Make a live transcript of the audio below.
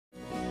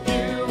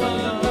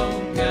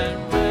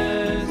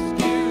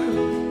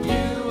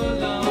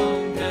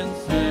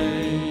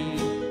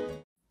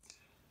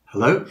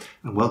Hello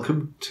and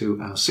welcome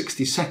to our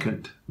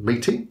 62nd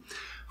meeting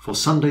for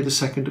Sunday the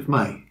 2nd of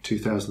May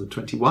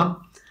 2021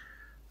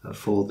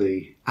 for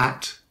the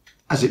at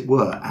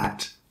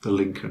the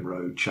Lincoln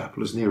Road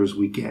Chapel, as near as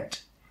we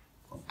get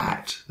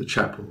at the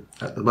chapel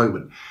at the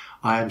moment.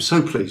 I am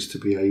so pleased to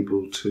be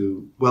able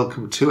to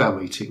welcome to our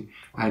meeting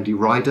Andy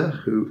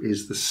Ryder, who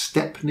is the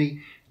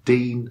Stepney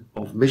Dean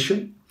of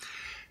Mission.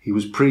 He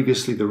was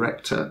previously the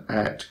rector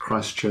at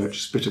Christ Church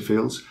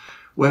Spitalfields,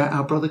 where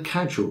our brother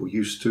Kajal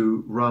used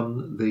to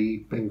run the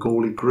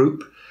Bengali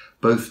group,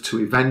 both to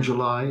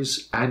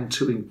evangelise and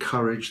to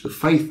encourage the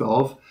faith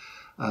of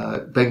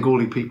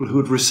Bengali people who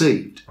had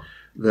received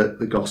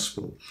the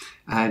gospel.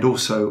 And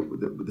also,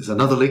 there's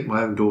another link.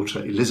 My own daughter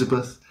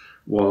Elizabeth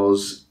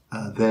was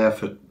there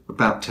for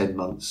about 10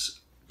 months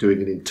doing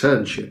an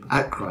internship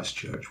at Christ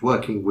Church,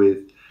 working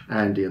with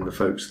Andy and the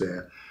folks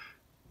there,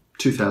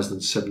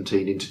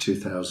 2017 into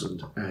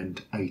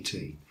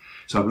 2018.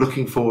 So I'm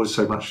looking forward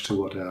so much to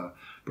what our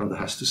brother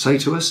has to say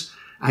to us,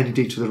 and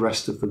indeed to the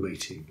rest of the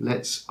meeting.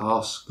 Let's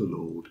ask the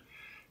Lord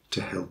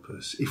to help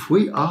us. If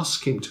we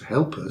ask him to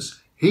help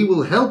us, he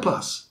will help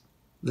us.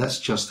 That's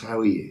just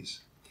how he is.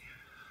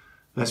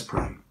 Let's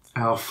pray.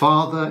 Our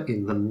Father,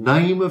 in the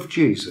name of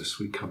Jesus,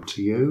 we come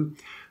to you,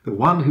 the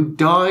one who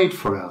died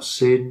for our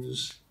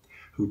sins,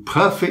 who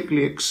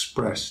perfectly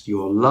expressed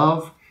your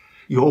love,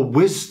 your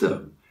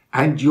wisdom,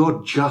 and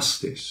your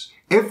justice.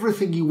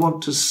 Everything you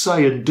want to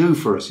say and do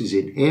for us is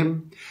in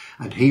him,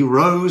 and he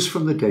rose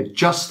from the dead,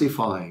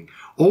 justifying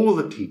all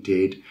that he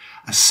did,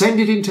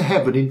 ascended into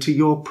heaven, into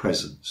your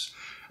presence,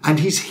 and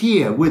he's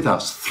here with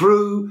us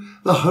through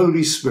the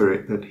Holy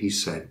Spirit that he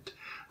sent.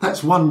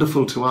 That's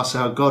wonderful to us,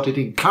 our God. It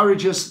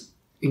encourages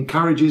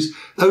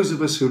those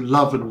of us who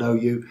love and know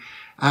you,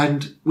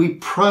 and we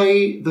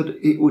pray that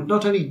it would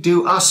not only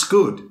do us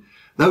good,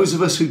 those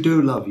of us who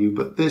do love you,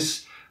 but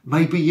this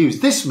may be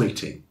used, this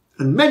meeting,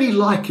 and many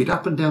like it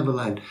up and down the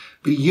land,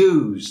 be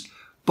used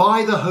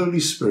by the Holy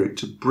Spirit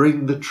to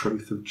bring the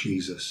truth of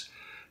Jesus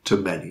to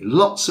many.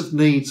 Lots of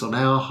needs on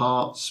our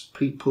hearts,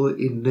 people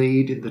in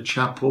need in the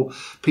chapel,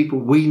 people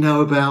we know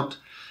about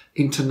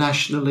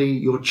internationally,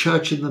 your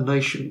church in the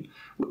nation.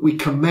 We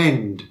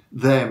commend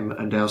them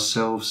and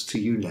ourselves to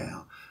you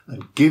now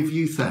and give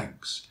you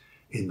thanks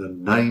in the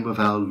name of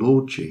our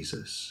Lord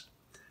Jesus.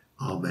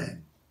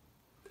 Amen.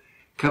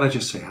 Can I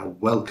just say how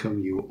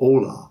welcome you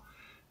all are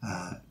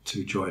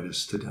to join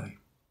us today.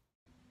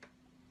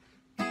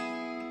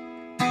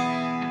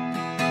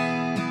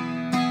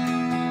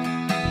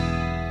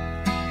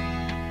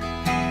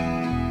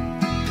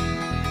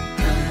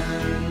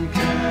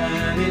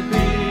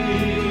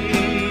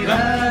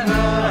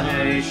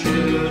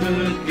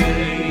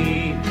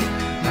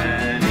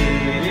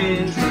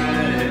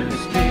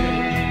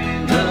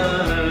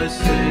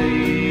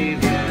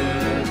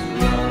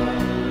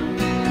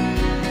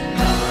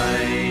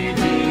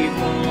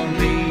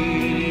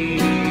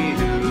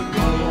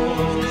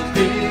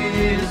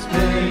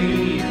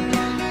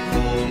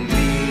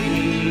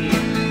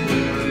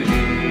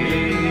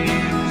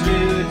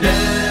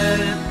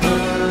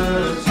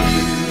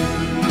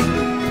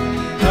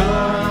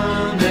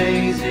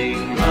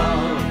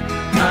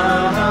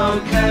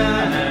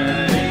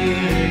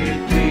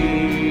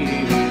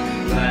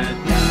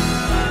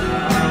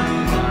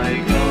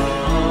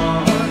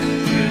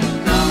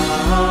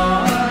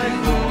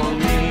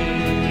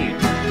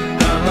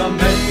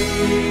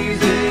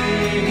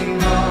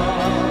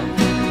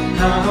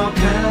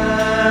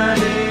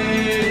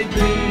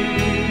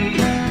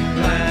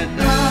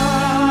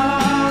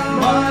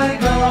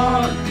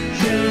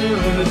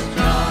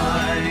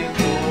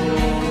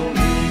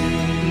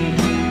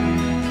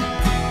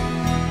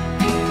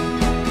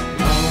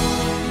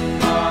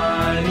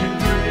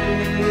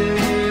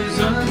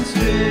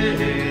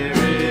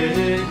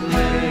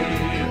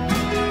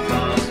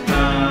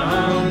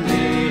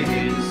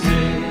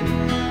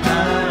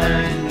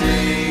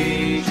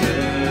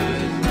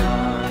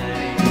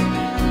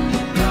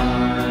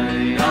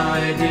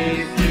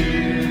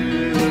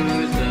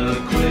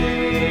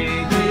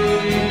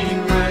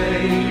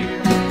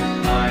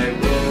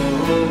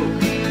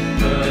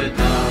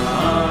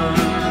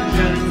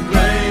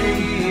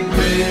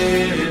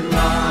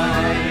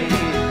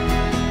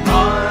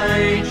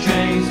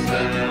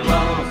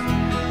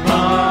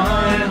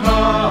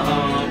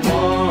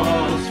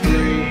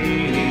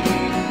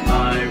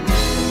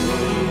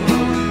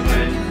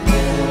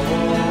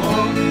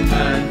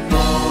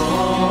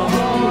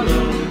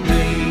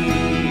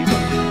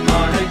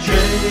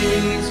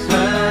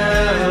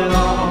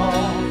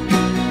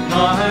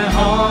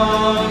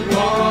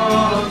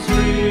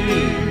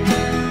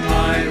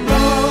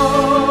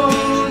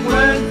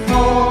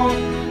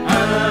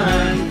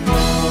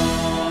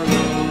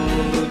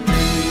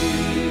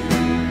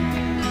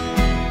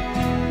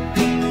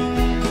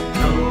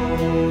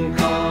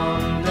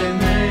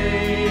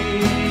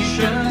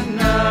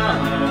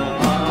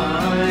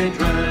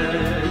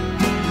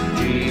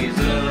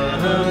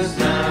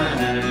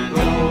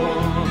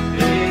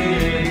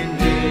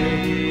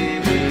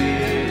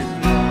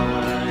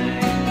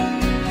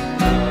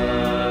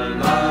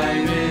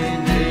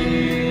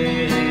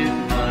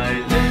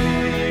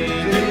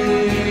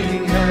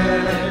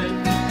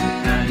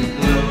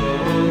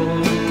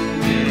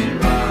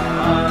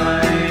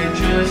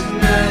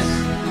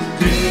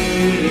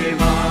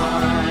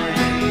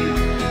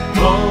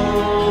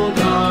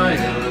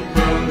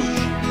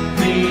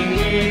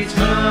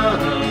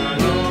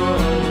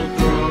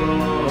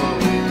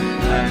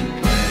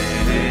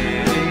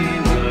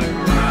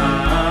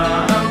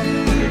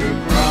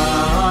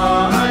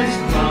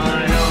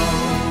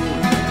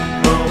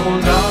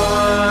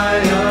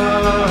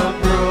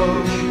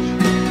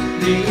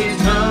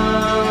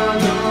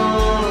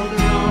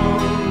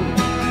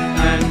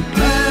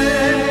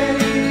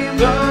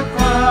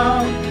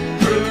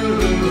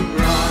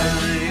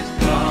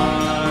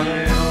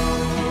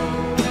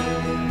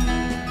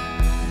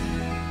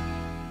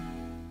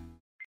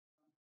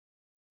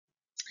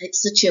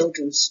 It's the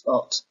children's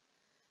spot.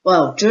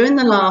 Well, during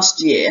the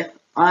last year,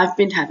 I've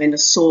been having a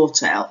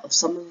sort out of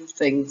some of the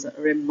things that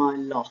are in my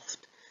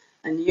loft,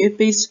 and you'd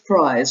be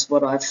surprised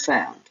what I've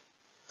found.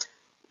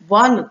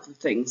 One of the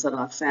things that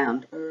I've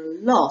found are a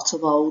lot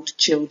of old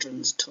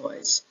children's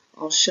toys.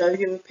 I'll show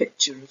you a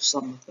picture of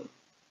some of them.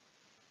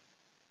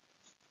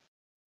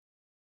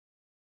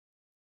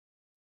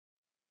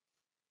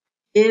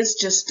 Here's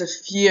just a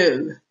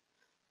few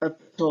of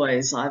the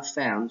toys I've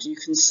found. You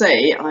can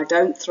see I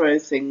don't throw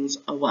things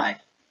away.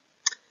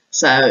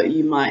 So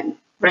you might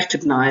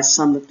recognise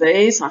some of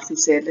these. I can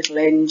see a little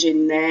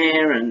engine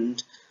there,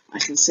 and I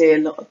can see a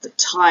lot of the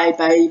tie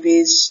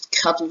babies,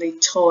 cuddly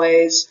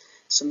toys,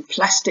 some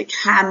plastic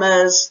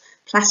hammers,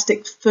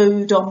 plastic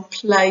food on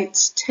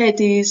plates,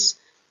 teddies,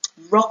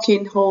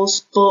 rocking horse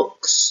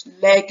books,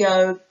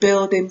 Lego,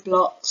 building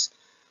blocks.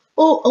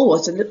 Oh,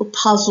 there's a little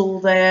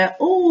puzzle there,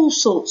 all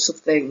sorts of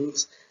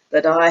things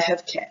that I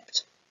have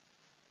kept.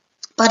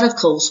 But of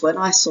course, when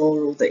I saw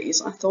all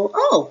these, I thought,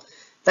 oh,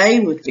 they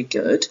would be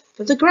good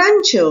for the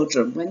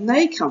grandchildren when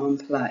they come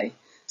and play.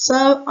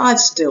 So I'm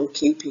still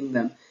keeping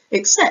them,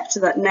 except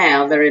that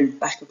now they're in the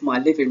back of my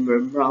living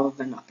room rather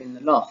than up in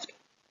the loft.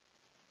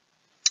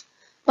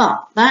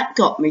 But that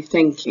got me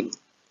thinking,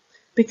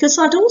 because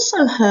I'd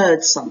also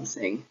heard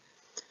something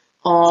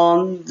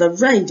on the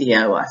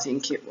radio, I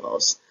think it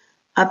was,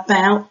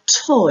 about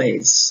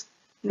toys.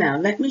 Now,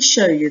 let me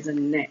show you the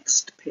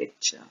next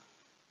picture.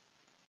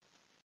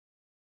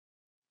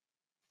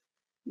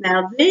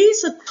 Now,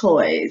 these are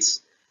toys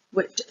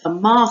which are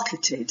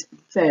marketed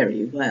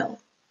very well.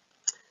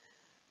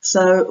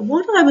 So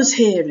what I was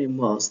hearing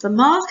was the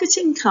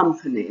marketing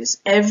companies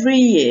every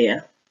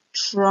year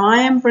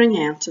try and bring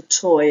out a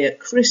toy at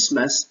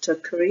Christmas to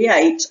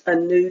create a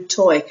new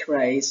toy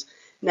craze.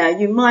 Now,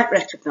 you might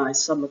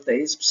recognise some of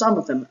these. Some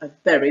of them are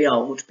very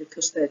old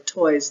because they're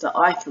toys that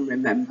I can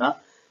remember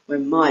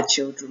when my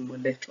children were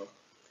little.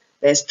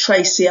 There's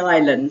Tracy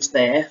Island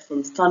there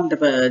from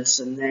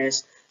Thunderbirds, and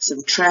there's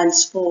some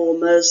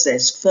Transformers,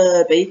 there's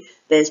Furby,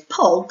 there's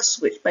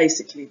Pogs, which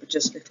basically were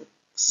just little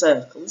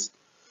circles.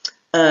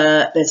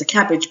 There's a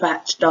Cabbage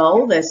Patch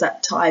doll, there's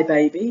that tie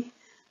baby,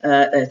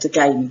 there's a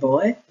Game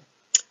Boy,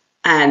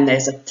 and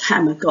there's a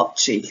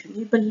Tamagotchi. Can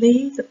you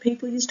believe that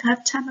people used to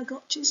have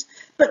Tamagotchis?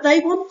 But they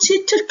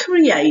wanted to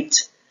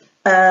create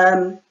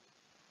a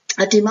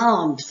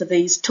demand for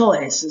these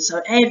toys, and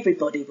so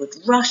everybody would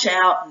rush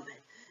out, and the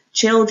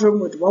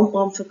children would want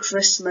one for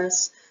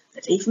Christmas.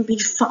 They'd even be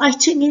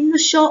fighting in the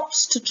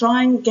shops to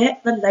try and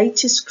get the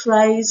latest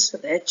craze for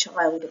their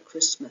child at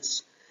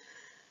Christmas.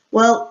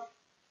 Well,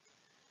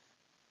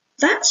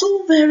 that's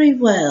all very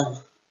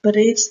well, but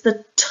it's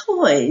the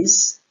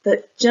toys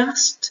that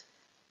just,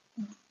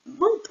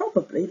 well,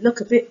 probably look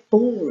a bit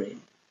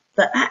boring,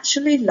 that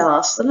actually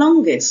last the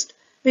longest.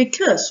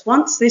 Because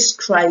once this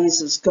craze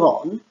has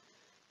gone,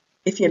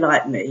 if you're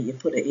like me, you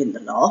put it in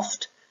the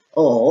loft,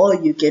 or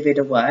you give it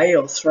away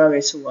or throw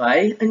it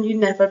away and you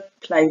never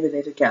play with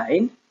it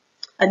again.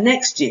 And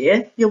next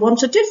year you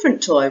want a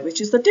different toy,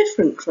 which is the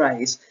different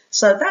craze.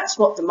 So that's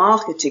what the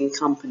marketing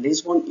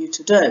companies want you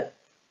to do.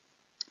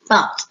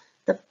 But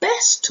the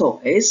best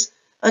toys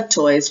are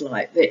toys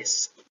like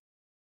this.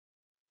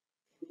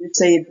 You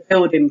see the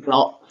building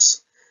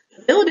blocks.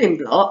 The building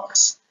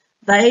blocks,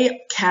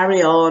 they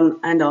carry on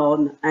and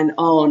on and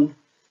on.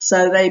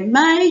 So they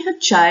may have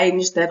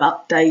changed, they've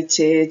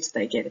updated,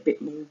 they get a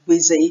bit more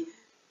whizzy,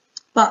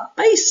 but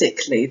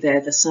basically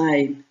they're the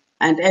same,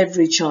 and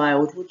every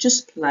child will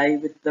just play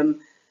with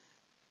them.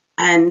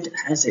 And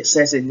as it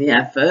says in the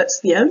adverts,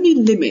 the only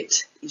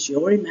limit is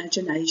your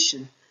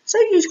imagination. So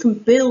you can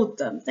build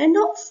them. They're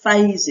not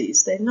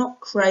phases, they're not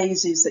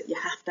crazies that you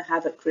have to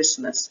have at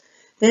Christmas.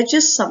 They're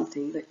just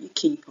something that you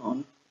keep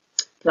on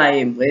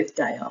playing with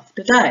day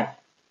after day.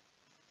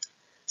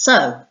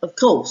 So, of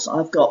course,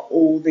 I've got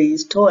all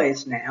these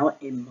toys now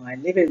in my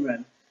living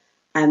room,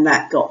 and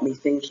that got me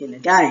thinking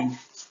again.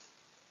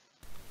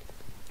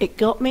 It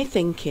got me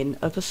thinking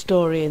of a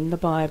story in the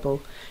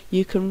Bible.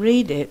 You can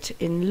read it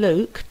in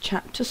Luke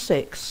chapter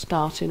 6,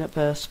 starting at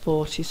verse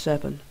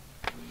 47.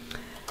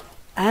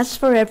 As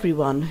for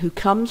everyone who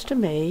comes to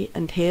me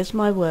and hears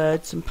my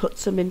words and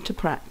puts them into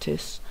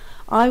practice,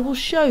 I will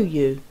show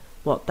you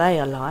what they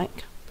are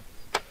like.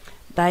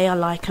 They are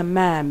like a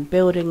man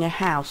building a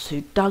house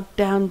who dug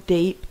down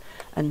deep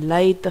and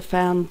laid the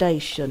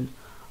foundation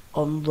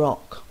on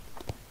rock.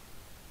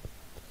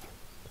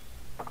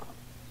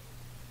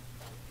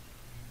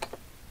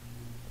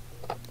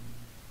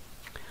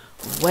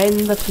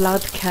 When the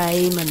flood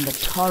came and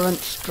the torrent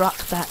struck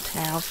that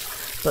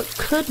house, but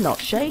could not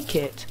shake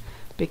it,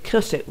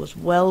 because it was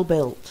well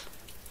built.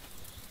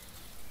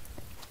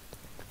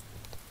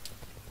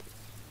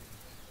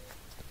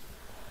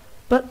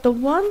 But the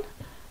one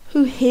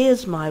who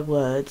hears my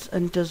words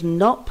and does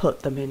not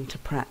put them into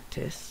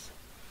practice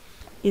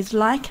is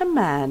like a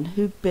man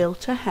who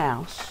built a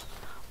house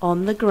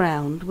on the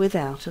ground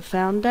without a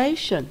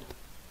foundation.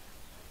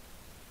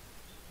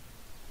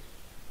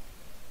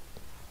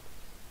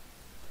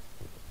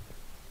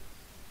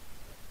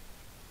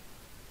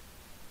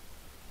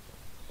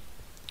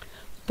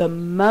 The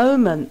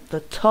moment the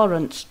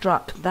torrent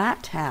struck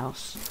that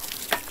house,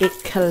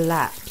 it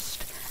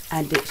collapsed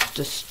and its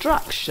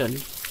destruction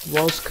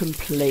was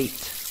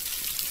complete.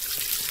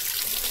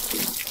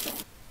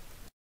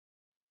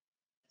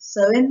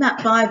 So in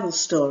that Bible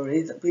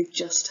story that we've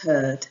just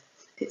heard,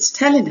 it's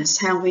telling us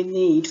how we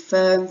need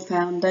firm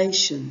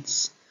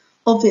foundations.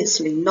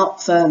 Obviously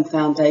not firm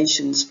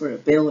foundations for a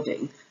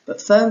building,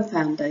 but firm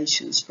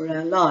foundations for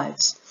our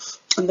lives.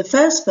 And the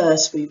first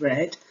verse we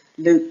read,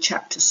 Luke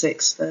chapter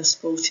 6, verse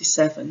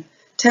 47,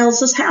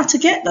 tells us how to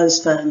get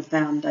those firm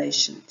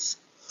foundations.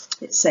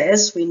 It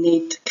says we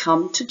need to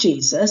come to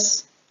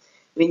Jesus,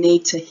 we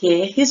need to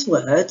hear his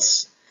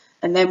words,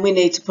 and then we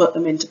need to put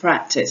them into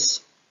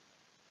practice.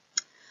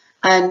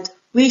 And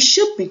we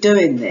should be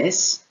doing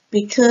this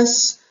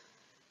because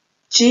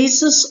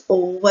Jesus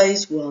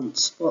always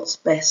wants what's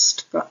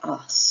best for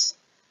us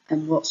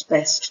and what's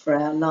best for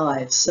our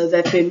lives. So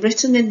they've been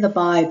written in the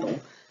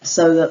Bible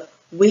so that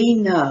we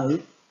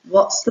know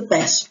what's the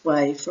best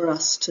way for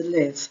us to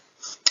live.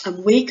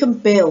 And we can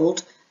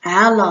build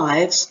our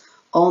lives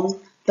on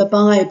the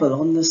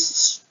Bible, on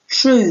the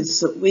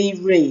truths that we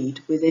read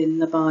within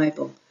the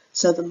Bible.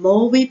 So the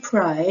more we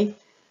pray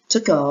to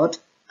God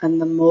and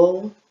the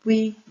more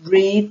we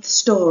read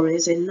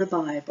stories in the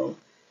Bible,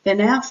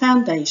 then our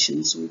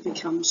foundations will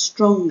become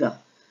stronger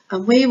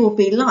and we will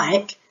be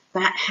like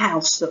that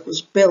house that was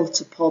built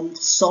upon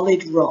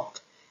solid rock,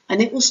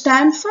 and it will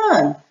stand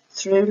firm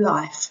through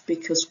life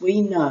because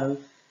we know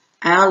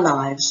our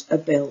lives are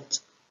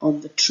built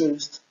on the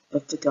truth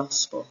of the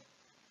gospel.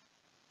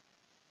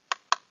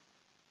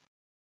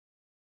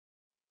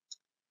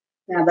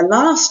 Now the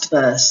last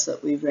verse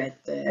that we read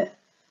there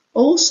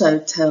also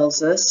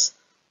tells us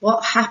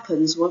what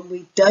happens when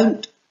we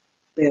don't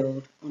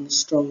build on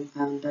strong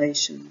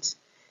foundations.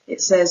 It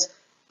says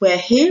we're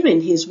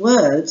hearing his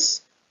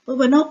words, but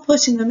we're not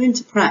putting them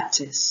into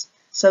practice.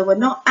 So we're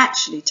not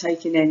actually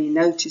taking any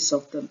notice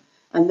of them.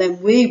 And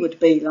then we would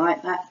be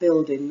like that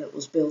building that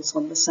was built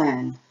on the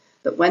sand,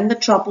 that when the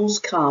troubles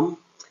come,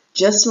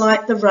 just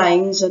like the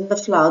rains and the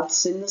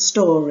floods in the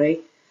story,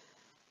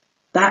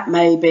 that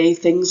may be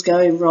things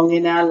going wrong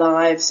in our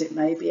lives. It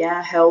may be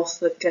our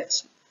health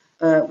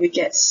that we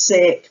get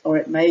sick, or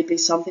it may be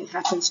something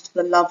happens to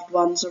the loved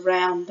ones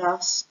around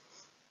us,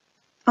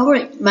 or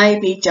it may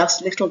be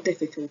just little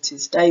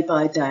difficulties day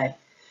by day.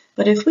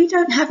 But if we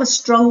don't have a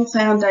strong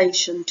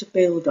foundation to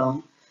build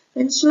on,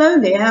 then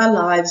slowly our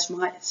lives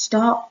might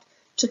start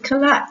to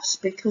collapse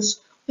because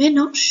we're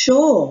not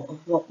sure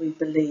of what we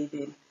believe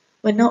in.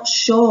 We're not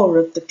sure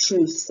of the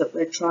truth that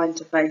we're trying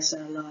to base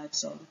our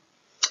lives on.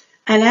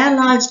 And our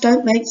lives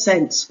don't make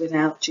sense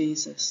without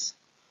Jesus.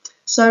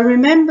 So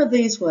remember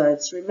these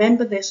words,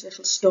 remember this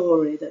little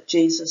story that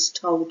Jesus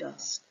told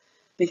us,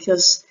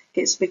 because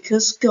it's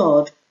because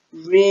God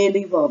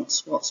really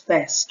wants what's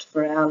best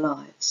for our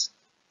lives.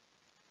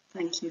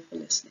 Thank you for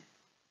listening.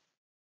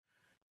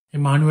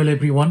 Emmanuel,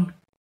 everyone.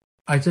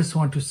 I just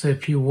want to say a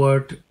few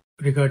words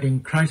regarding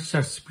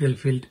Christchurch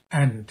Spitalfield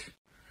and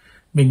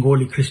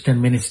Bengali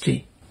Christian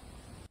Ministry.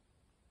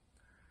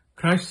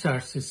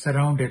 Christchurch is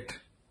surrounded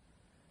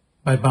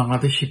by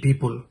Bangladeshi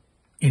people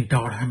in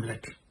Tower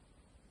Hamlet.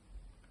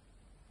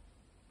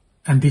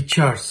 And the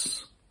church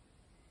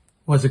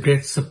was a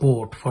great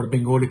support for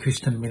Bengali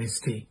Christian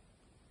Ministry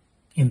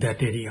in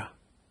that area,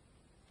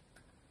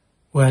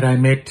 where I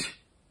met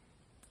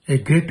a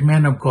great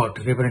man of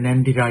God, Reverend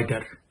Andy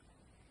Ryder,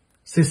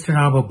 Sister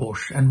Ava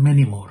Bosch, and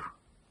many more.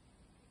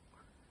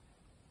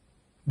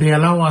 They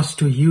allow us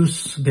to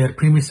use their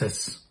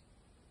premises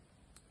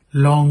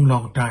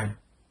long time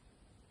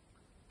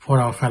for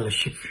our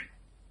fellowship.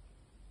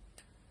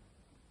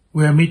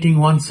 We are meeting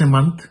once a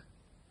month,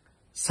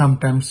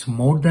 sometimes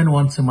more than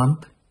once a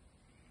month,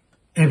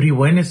 every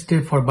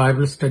Wednesday for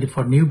Bible study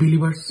for new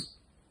believers,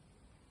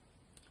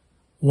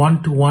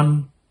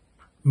 one-to-one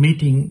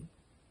meeting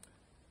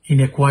in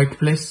a quiet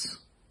place,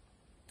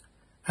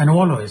 and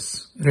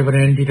always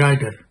Reverend Andy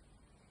Ryder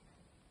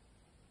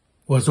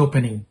was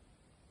opening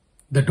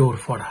the door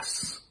for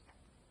us.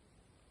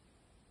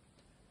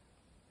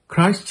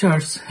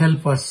 Christchurch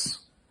help us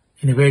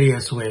in a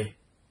various way.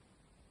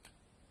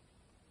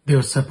 They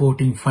are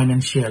supporting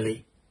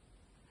financially.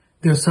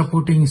 They are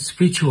supporting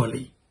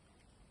spiritually.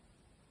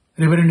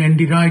 Reverend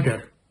Andy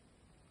Ryder,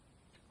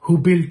 who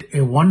built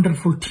a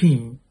wonderful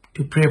team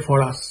to pray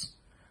for us,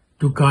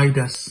 to guide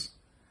us,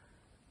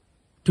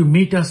 to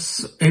meet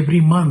us every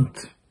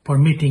month for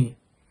meeting,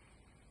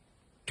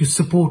 to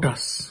support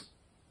us.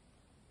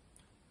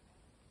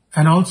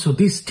 And also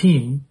this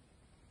team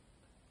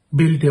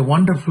built a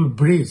wonderful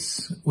bridge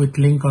with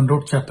Lincoln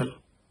Road Chapel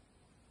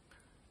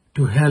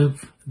to help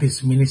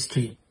this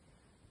ministry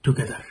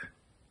together.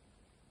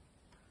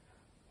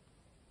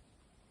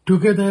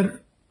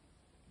 Together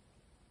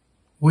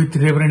with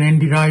Reverend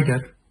Andy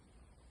Ryder,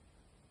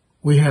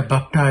 we have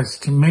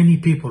baptized many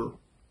people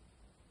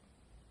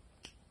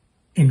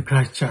in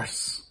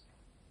Christchurch.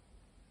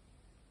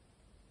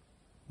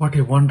 What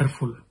a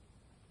wonderful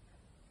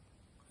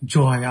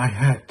joy I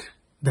had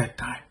that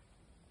time.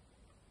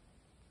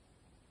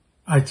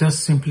 I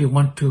just simply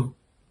want to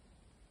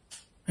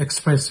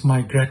express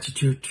my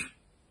gratitude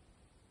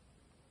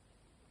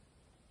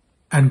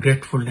and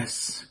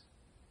gratefulness.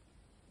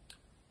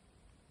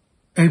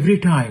 Every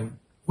time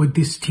with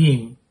this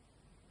team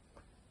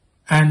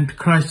and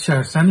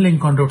Christchurch and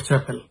Lincoln Road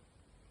Chapel,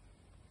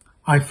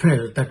 I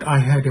felt that I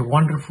had a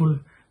wonderful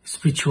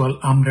spiritual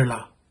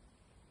umbrella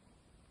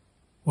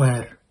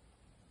where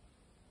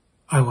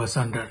I was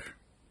under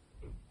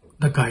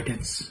the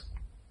guidance.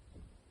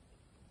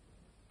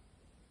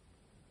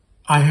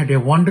 I had a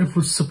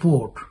wonderful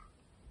support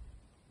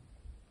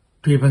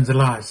to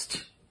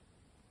evangelize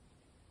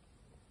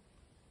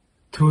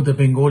through the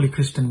Bengali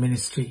Christian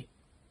ministry,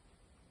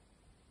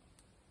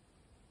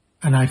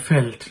 and I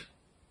felt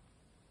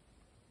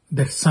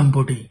that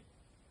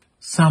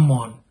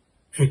someone,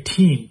 a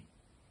team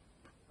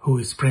who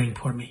is praying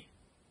for me.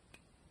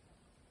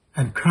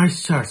 And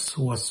Christchurch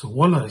was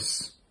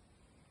always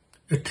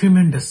a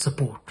tremendous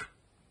support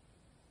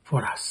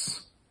for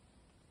us.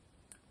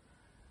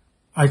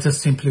 I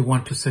just simply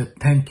want to say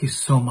thank you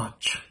so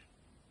much,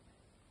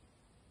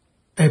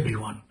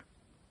 everyone,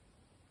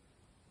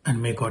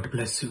 and may God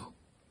bless you.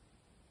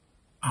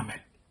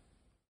 Amen.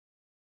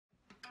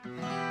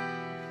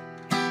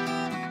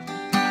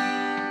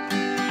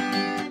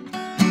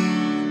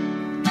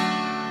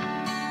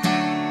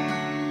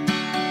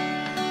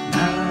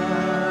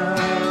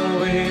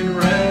 Now in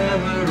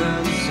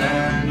reverence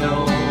and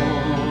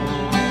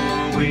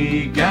awe,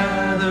 we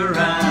gather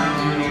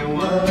round your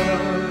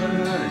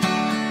word.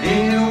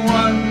 In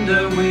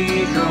wonder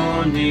we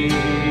draw near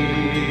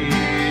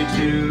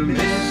to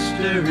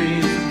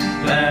mysteries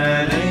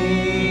that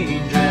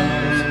angels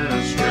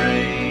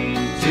strain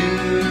to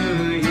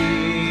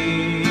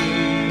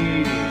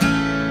hear,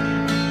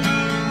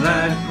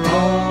 that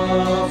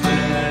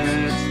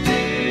prophets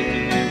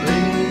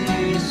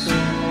dimly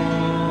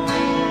saw.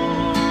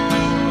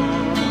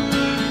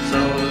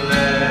 So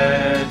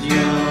let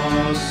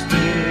your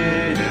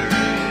spirit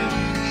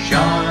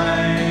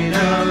shine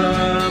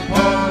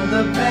upon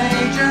the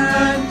page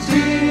and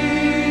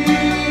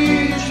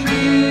teach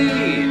me.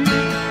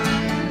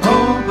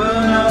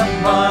 Open up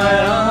my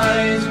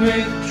eyes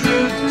with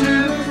truth to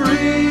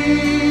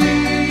free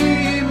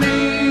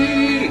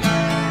me.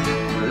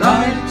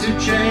 Light to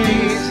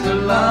chase the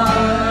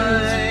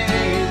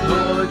light,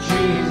 Lord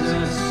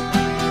Jesus,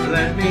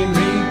 let me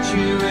meet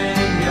you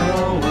in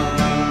your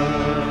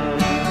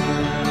word.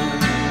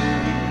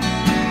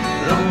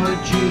 Lord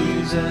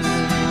Jesus,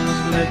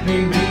 let me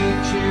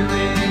meet you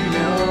in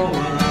your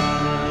word.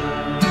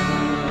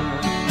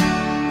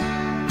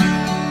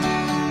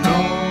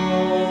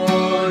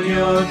 Lord,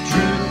 your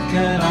truth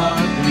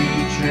cannot be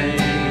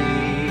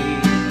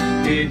chained.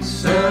 It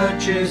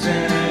searches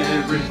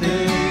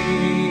everything,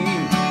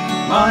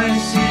 my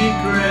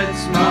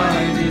secrets,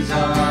 my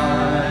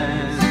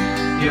desires.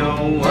 Your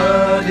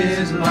word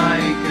is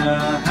like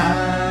a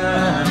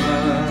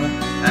hammer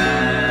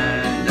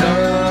and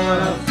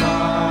a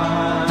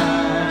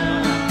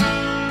fire.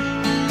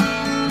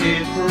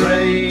 It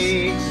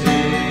breaks,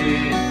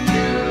 it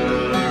purifies.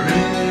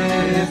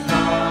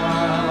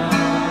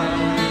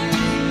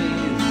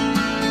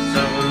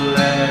 So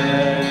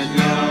let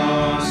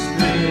your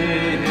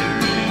spirit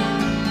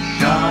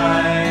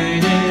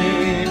shine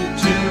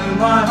into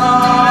my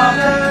heart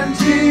and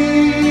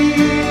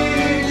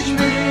teach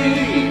me.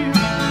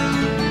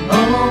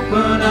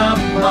 Open up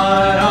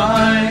my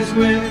eyes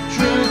with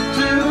truth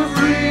to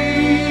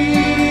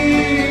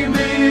free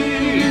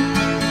me.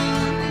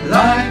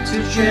 Light to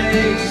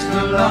chase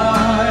the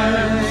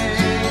light,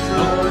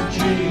 Lord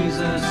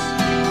Jesus,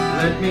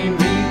 let me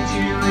meet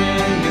you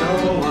in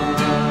your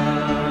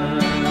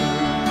word.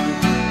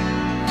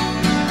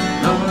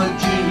 Lord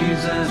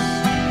Jesus,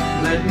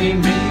 let me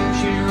meet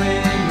you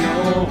in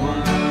your word.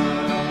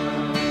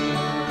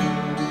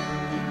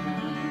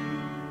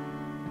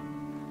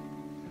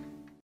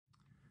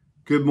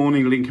 Good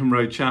morning, Lincoln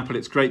Road Chapel.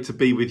 It's great to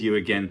be with you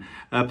again.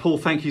 Paul,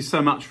 thank you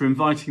so much for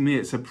inviting me.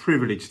 It's a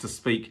privilege to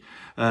speak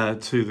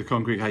to the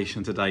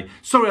congregation today.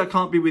 Sorry I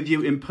can't be with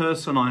you in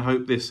person. I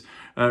hope this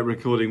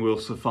recording will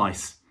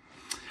suffice.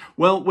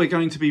 Well, we're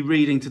going to be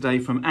reading today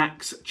from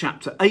Acts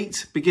chapter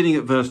 8, beginning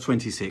at verse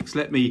 26.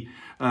 Let me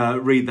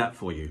read that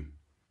for you.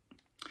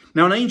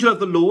 Now an angel of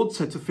the Lord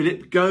said to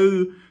Philip,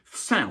 "Go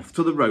south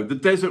to the road, the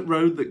desert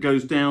road that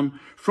goes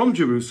down from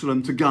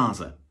Jerusalem to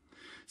Gaza."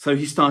 So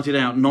he started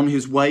out, and on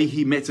his way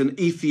he met an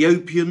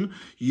Ethiopian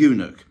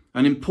eunuch,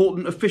 an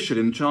important official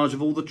in charge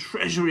of all the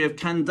treasury of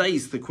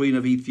Candace, the queen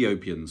of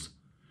Ethiopians.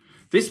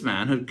 This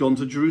man had gone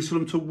to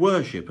Jerusalem to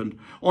worship, and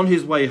on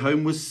his way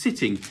home was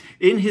sitting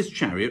in his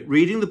chariot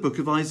reading the book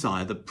of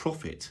Isaiah the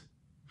prophet.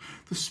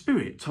 The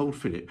Spirit told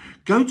Philip,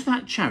 "Go to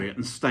that chariot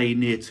and stay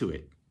near to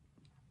it."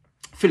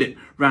 Philip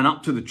ran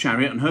up to the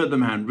chariot and heard the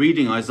man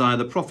reading Isaiah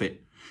the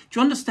prophet. "Do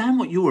you understand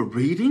what you are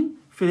reading?"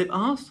 Philip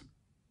asked.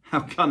 "How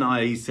can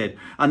I," he said,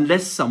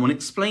 "unless someone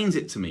explains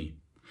it to me?"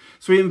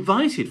 So he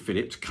invited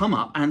Philip to come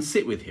up and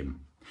sit with him.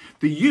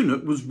 The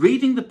eunuch was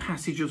reading the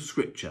passage of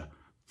scripture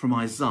from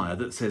Isaiah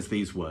that says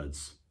these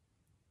words.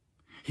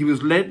 He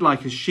was led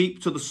like a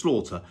sheep to the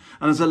slaughter,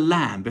 and as a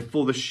lamb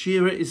before the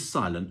shearer is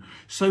silent,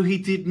 so he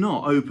did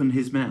not open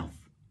his mouth.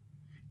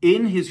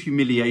 In his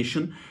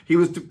humiliation, he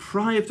was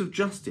deprived of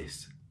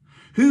justice.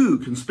 Who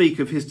can speak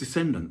of his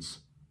descendants?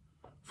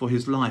 For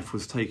his life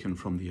was taken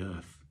from the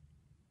earth.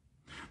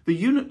 The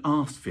eunuch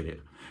asked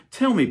Philip,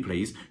 "Tell me,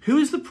 please, who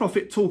is the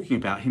prophet talking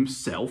about,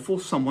 himself or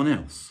someone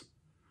else?"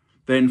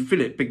 Then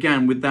Philip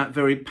began with that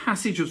very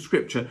passage of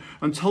scripture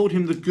and told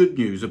him the good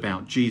news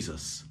about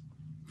Jesus.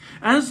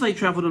 As they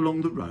travelled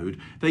along the road,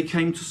 they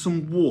came to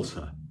some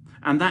water,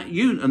 and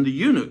the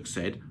eunuch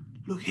said,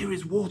 "Look, here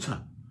is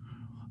water.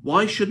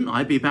 Why shouldn't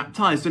I be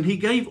baptized?" And he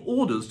gave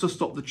orders to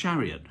stop the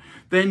chariot.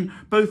 Then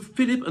both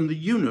Philip and the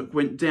eunuch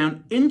went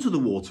down into the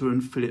water,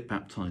 and Philip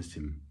baptized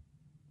him.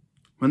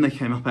 When they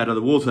came up out of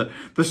the water,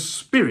 the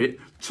Spirit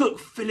took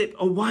Philip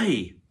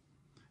away,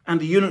 and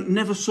the eunuch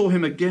never saw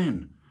him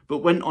again, but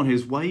went on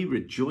his way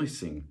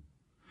rejoicing.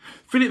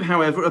 Philip,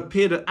 however,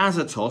 appeared at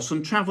Azotus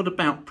and travelled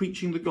about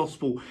preaching the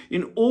gospel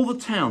in all the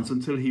towns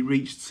until he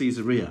reached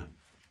Caesarea.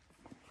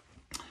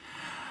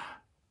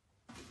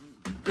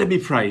 Let me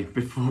pray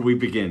before we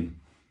begin.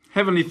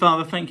 Heavenly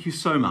Father, thank you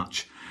so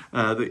much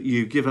that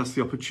you give us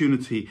the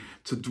opportunity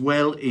to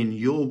dwell in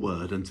your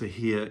word and to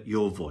hear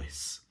your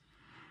voice.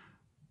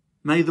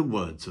 May the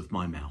words of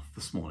my mouth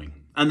this morning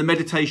and the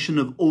meditation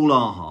of all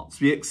our hearts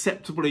be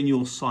acceptable in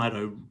your sight,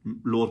 O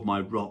Lord, my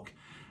rock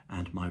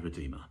and my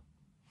redeemer.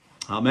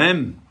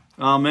 Amen.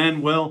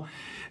 Amen. Well,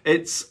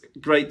 it's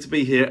great to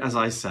be here, as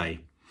I say.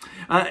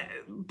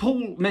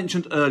 Paul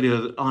mentioned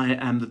earlier that I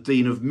am the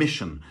Dean of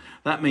Mission.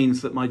 That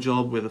means that my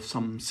job with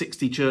some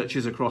 60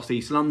 churches across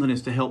East London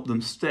is to help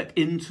them step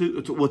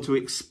into, or to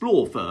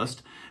explore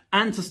first,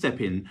 and to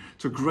step in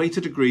to greater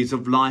degrees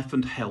of life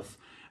and health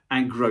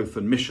and growth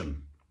and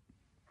mission.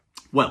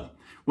 Well,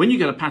 when you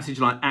get a passage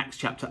like Acts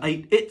chapter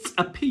 8, it's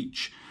a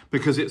peach,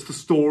 because it's the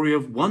story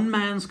of one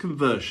man's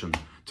conversion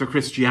to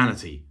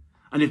Christianity.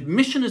 And if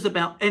mission is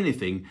about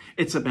anything,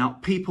 it's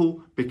about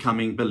people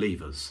becoming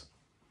believers.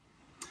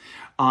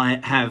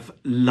 I have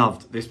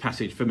loved this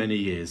passage for many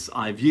years.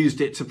 I've used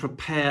it to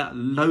prepare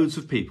loads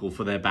of people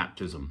for their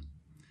baptism.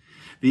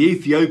 The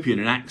Ethiopian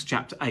in Acts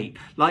chapter 8,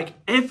 like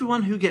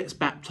everyone who gets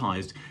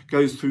baptized,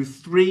 goes through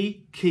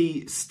 3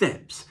 key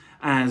steps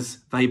as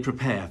they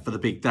prepare for the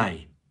big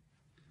day.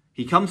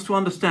 He comes to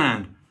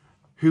understand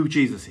who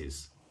Jesus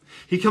is.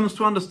 He comes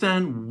to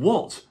understand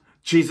what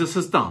Jesus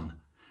has done.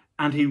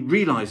 And he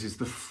realizes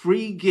the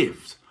free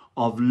gift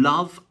of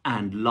love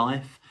and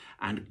life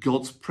and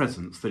God's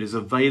presence that is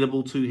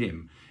available to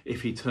him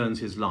if he turns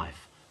his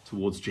life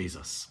towards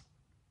Jesus.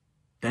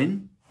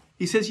 Then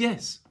he says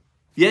yes.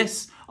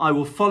 Yes, I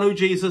will follow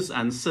Jesus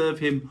and serve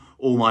him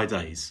all my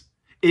days.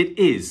 It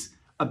is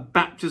a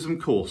baptism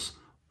course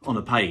on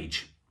a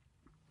page.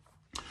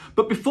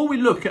 But before we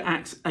look at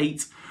Acts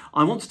 8,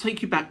 I want to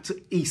take you back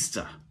to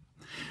Easter.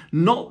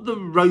 Not the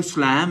roast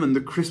lamb and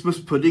the Christmas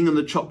pudding and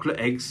the chocolate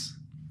eggs.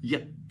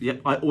 Yep,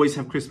 I always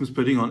have Christmas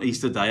pudding on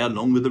Easter Day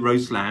along with the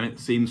roast lamb. It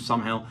seems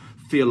somehow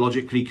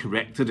theologically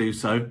correct to do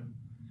so.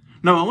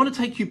 No, I want to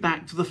take you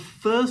back to the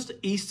first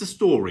Easter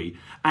story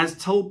as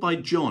told by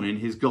John in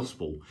his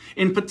Gospel.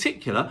 In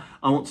particular,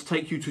 I want to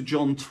take you to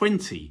John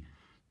 20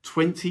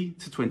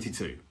 to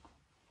 22.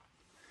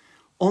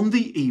 On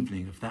the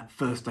evening of that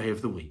first day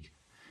of the week,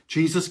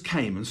 Jesus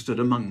came and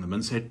stood among them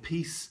and said,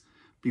 "Peace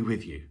be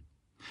with you."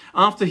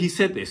 After he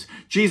said this,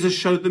 Jesus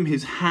showed them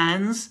his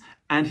hands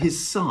and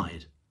his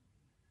side.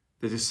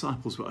 The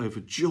disciples were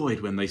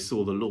overjoyed when they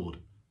saw the Lord.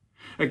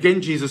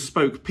 Again, Jesus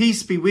spoke,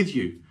 "Peace be with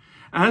you.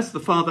 As the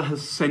Father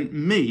has sent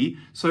me,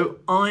 so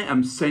I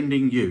am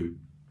sending you."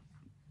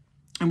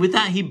 And with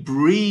that, he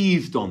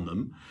breathed on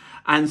them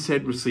and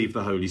said, "Receive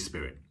the Holy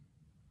Spirit."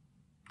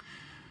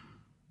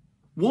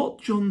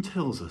 What John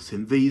tells us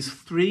in these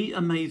 3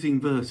 amazing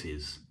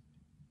verses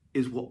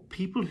is what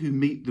people who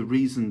meet the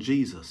risen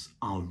Jesus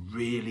are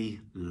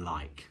really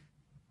like.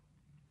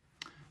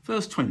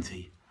 Verse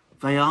 20.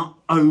 They are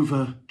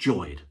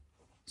overjoyed.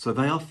 So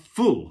they are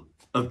full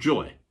of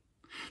joy.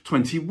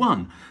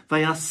 21.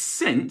 They are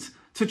sent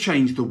to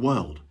change the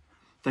world.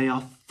 They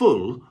are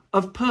full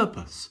of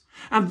purpose.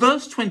 And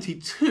verse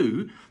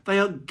 22, they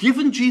are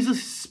given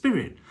Jesus'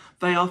 Spirit.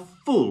 They are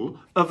full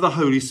of the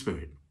Holy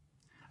Spirit.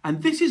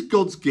 And this is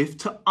God's gift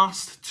to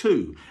us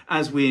too,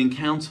 as we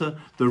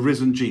encounter the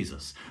risen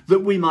Jesus,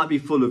 that we might be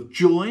full of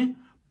joy,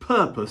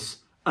 purpose,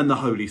 and the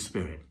Holy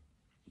Spirit.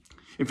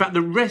 In fact,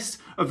 the rest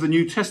of the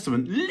New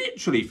Testament,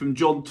 literally from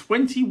John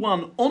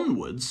 21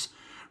 onwards,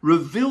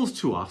 reveals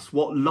to us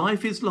what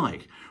life is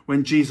like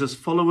when Jesus'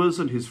 followers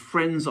and his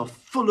friends are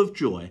full of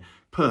joy,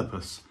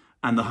 purpose,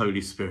 and the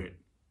Holy Spirit.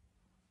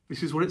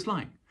 This is what it's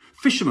like.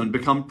 Fishermen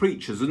become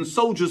preachers and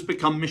soldiers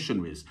become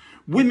missionaries.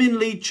 Women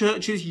lead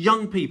churches,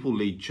 young people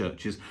lead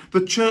churches.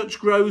 The church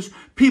grows,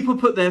 people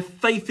put their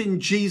faith in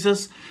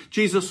Jesus.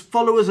 Jesus'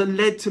 followers are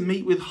led to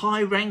meet with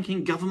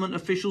high-ranking government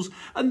officials,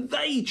 and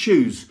they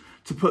choose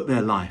to put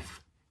their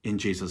life in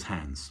Jesus'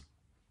 hands.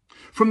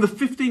 From the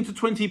 15 to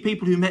 20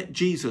 people who met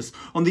Jesus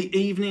on the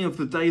evening of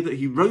the day that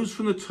he rose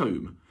from the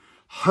tomb,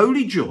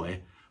 holy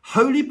joy,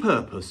 holy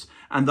purpose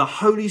and the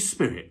Holy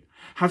Spirit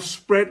have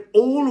spread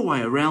all the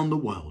way around the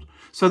world,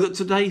 so that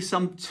today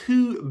some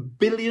 2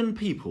 billion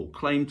people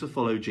claim to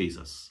follow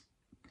Jesus.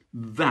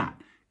 That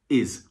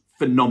is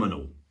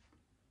phenomenal.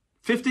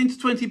 15 to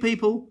 20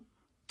 people,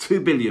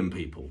 2 billion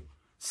people.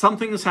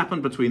 Something has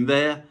happened between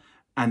there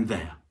and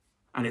there.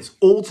 And it's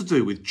all to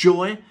do with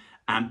joy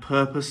and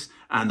purpose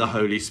and the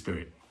Holy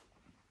Spirit.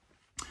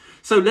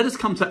 So let us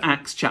come to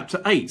Acts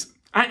chapter 8.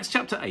 Acts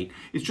chapter 8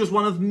 is just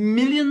one of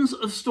millions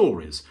of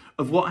stories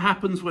of what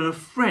happens when a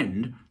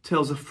friend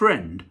tells a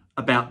friend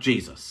about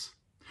Jesus.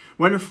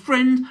 When a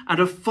friend and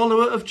a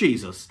follower of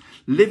Jesus,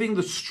 living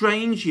the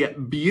strange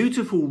yet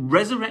beautiful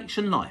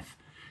resurrection life,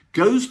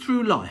 goes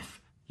through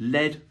life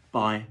led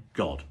by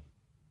God.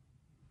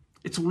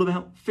 It's all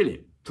about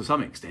Philip, to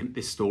some extent,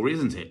 this story,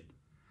 isn't it?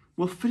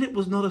 Well, Philip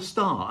was not a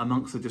star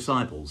amongst the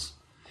disciples.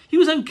 He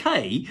was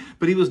okay,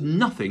 but he was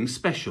nothing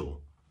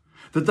special.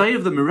 The day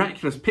of the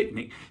miraculous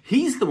picnic,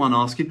 he's the one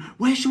asking,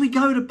 where shall we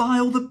go to buy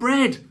all the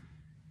bread?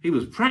 He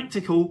was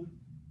practical,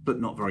 but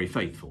not very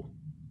faithful.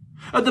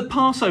 At the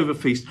Passover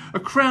feast, a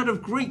crowd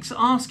of Greeks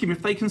ask him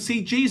if they can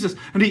see Jesus,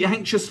 and he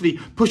anxiously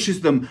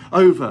pushes them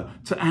over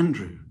to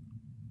Andrew.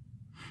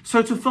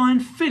 So to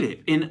find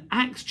Philip in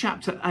Acts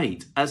chapter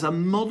 8 as a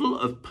model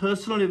of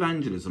personal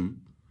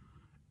evangelism,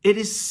 it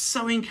is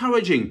so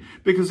encouraging,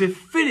 because if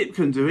Philip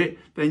can do it,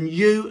 then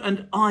you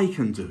and I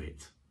can do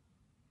it.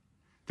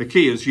 The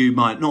key, as you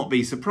might not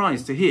be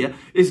surprised to hear,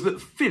 is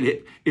that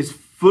Philip is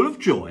full of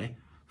joy,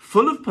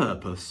 full of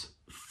purpose,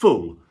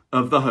 full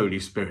of the Holy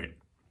Spirit.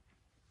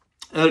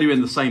 Earlier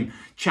in the same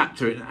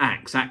chapter in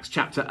Acts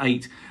chapter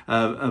 8,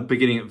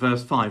 beginning at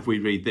verse 5, we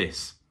read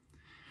this.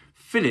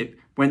 Philip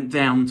went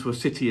down to a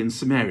city in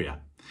Samaria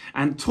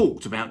and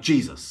talked about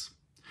Jesus.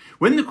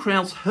 When the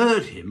crowds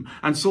heard him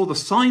and saw the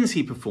signs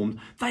he performed,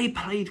 they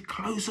paid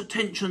close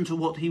attention to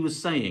what he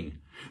was saying.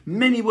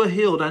 Many were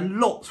healed and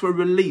lots were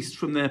released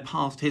from their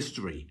past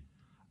history.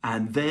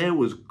 And there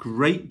was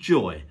great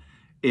joy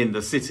in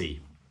the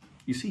city.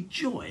 You see,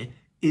 joy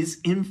is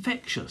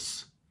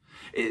infectious.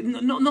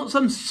 Not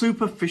some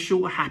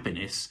superficial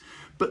happiness,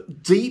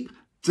 but deep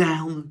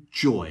down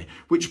joy,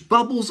 which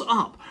bubbles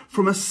up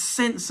from a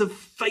sense of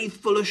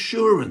faithful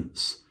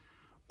assurance.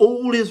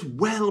 All is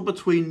well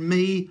between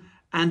me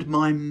and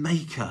my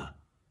Maker.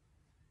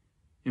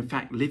 In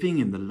fact, living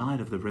in the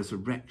light of the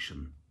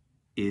resurrection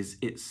is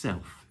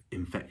itself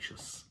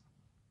infectious.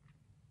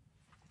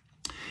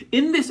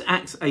 In this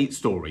Acts 8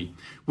 story,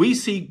 we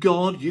see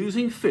God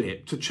using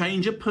Philip to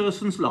change a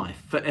person's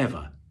life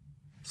forever.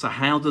 So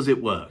how does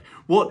it work?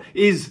 What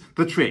is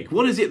the trick?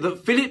 What is it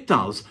that Philip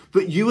does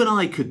that you and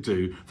I could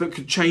do that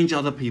could change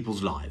other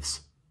people's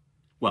lives?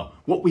 Well,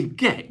 what we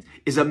get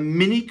is a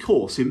mini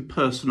course in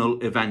personal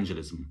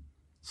evangelism.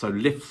 So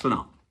listen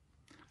up.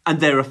 And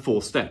there are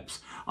 4 steps.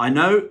 I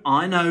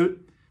know,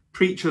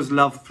 preachers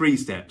love 3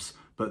 steps,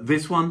 but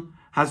this one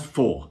has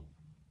 4.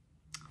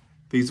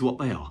 These are what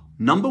they are.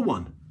 Number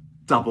 1,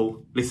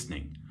 double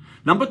listening.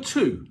 Number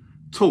 2,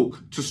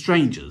 talk to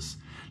strangers.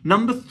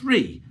 Number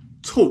 3,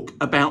 talk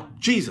about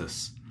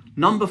Jesus.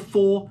 Number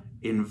 4,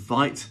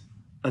 invite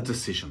a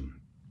decision.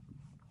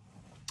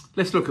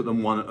 Let's look at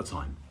them one at a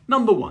time.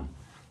 Number 1,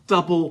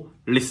 double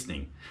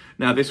listening.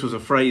 Now, this was a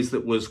phrase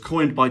that was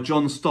coined by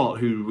John Stott,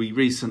 who we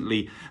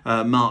recently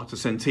marked a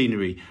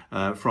centenary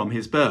from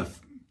his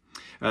birth.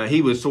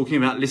 He was talking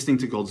about listening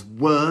to God's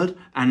word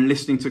and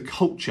listening to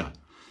culture.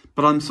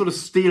 But I'm sort of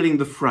stealing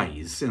the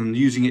phrase and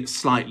using it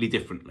slightly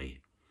differently.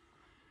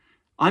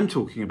 I'm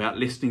talking about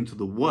listening to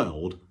the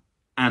world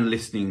and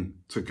listening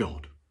to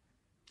God.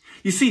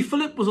 You see,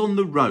 Philip was on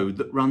the road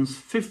that runs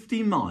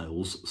 50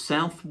 miles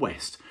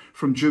southwest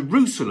from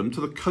Jerusalem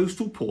to the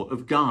coastal port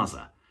of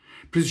Gaza.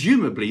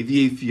 Presumably, the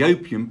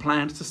Ethiopian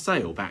planned to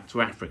sail back to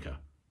Africa.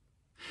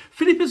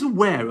 Philip is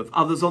aware of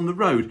others on the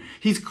road.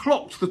 He's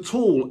clocked the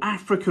tall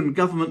African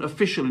government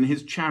official in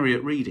his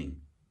chariot reading.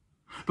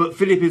 But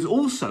Philip is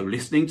also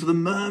listening to the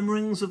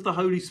murmurings of the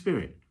Holy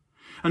Spirit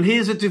and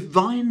hears a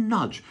divine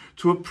nudge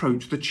to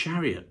approach the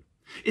chariot.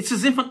 It's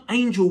as if an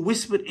angel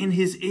whispered in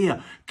his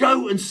ear,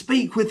 "Go and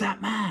speak with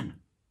that man."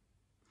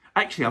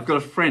 Actually, I've got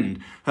a friend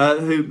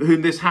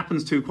whom this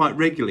happens to quite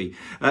regularly.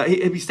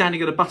 He'll be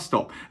standing at a bus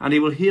stop and he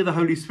will hear the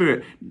Holy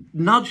Spirit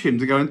nudge him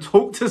to go and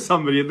talk to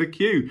somebody in the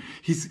queue.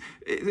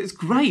 It's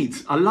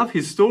great. I love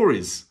his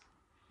stories.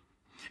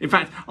 In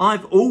fact,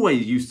 I've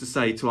always used to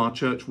say to our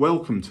church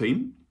welcome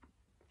team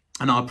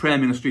and our prayer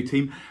ministry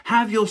team,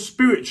 have your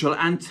spiritual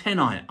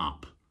antennae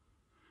up.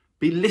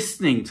 Be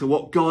listening to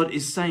what God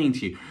is saying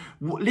to you.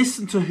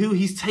 Listen to who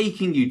he's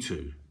taking you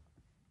to.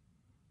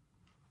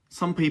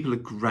 Some people are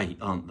great,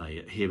 aren't they,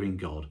 at hearing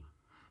God?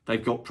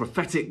 They've got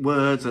prophetic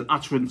words and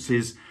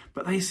utterances,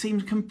 but they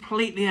seem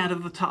completely out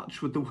of the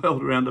touch with the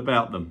world around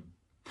about them.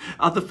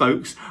 Other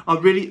folks are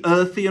really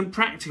earthy and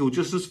practical,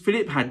 just as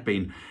Philip had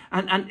been.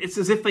 And it's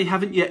as if they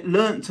haven't yet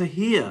learnt to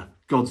hear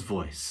God's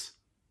voice.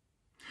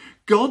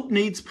 God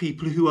needs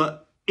people who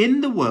are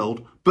in the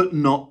world, but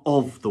not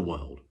of the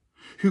world.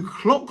 Who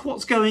clock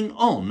what's going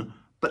on,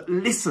 but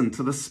listen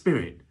to the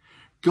Spirit.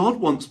 God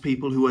wants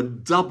people who are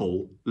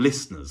double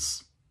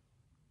listeners.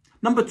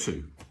 Number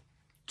 2,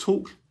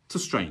 talk to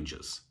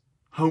strangers.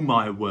 Oh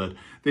my word,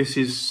 this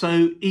is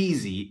so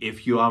easy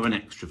if you are an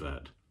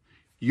extrovert.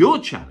 Your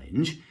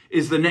challenge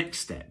is the next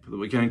step that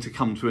we're going to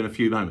come to in a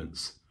few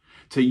moments.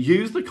 To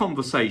use the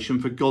conversation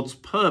for God's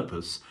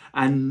purpose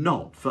and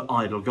not for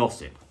idle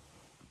gossip.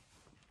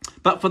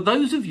 But for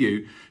those of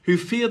you who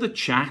fear the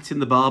chat in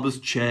the barber's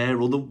chair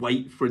or the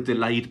wait for a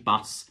delayed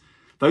bus,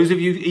 those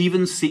of you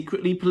even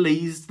secretly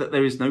pleased that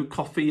there is no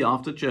coffee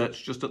after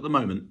church just at the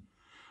moment,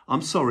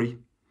 I'm sorry,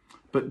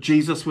 but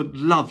Jesus would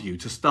love you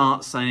to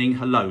start saying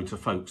hello to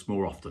folks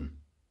more often.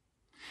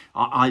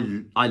 I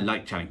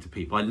like chatting to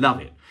people. I love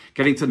it.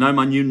 Getting to know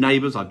my new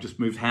neighbours. I've just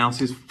moved house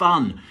is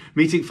fun.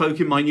 Meeting folk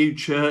in my new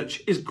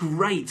church is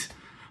great.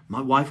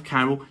 My wife,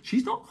 Carol,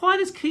 she's not quite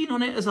as keen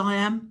on it as I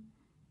am.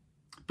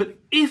 But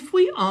if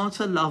we are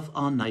to love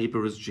our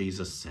neighbour as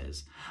Jesus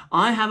says,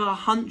 I have a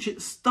hunch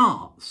it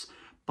starts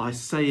by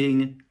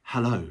saying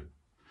hello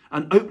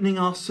and opening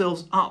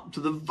ourselves up to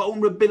the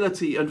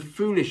vulnerability and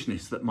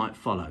foolishness that might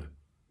follow.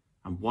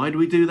 And why do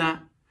we do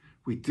that?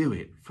 We do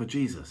it for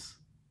Jesus.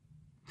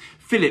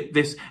 Philip,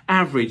 this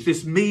average,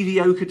 this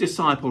mediocre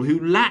disciple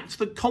who lacked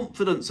the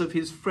confidence of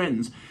his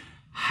friends,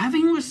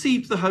 having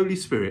received the Holy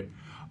Spirit,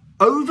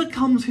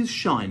 overcomes his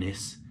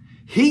shyness,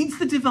 heeds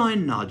the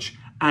divine nudge,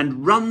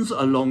 and runs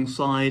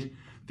alongside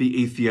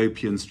the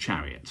Ethiopian's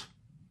chariot.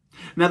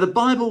 Now, the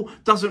Bible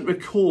doesn't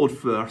record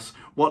for us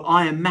what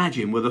I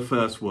imagine were the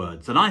first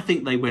words, and I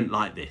think they went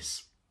like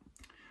this.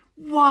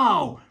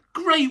 Wow,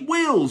 great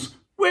wheels!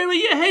 Where are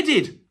you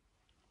headed?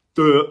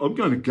 I'm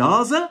going to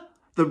Gaza.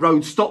 The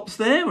road stops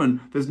there and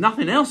there's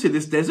nothing else in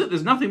this desert.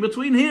 There's nothing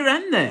between here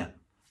and there.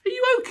 Are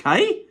you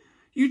okay?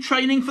 You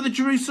training for the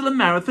Jerusalem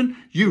Marathon?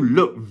 You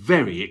look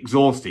very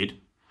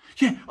exhausted.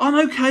 Yeah, I'm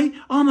okay.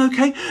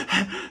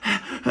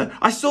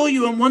 I saw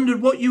you and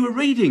wondered what you were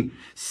reading.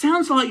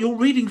 Sounds like you're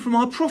reading from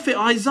our prophet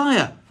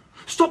Isaiah.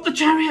 Stop the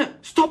chariot.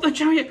 Stop the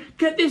chariot.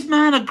 Get this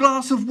man a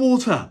glass of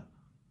water.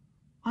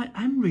 I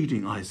am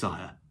reading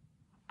Isaiah.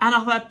 And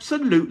I've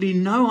absolutely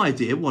no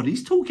idea what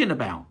he's talking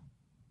about.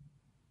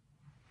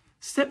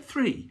 Step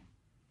 3,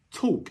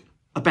 talk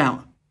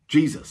about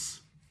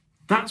Jesus.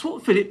 That's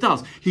what Philip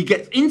does. He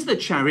gets into the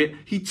chariot,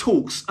 he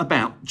talks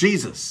about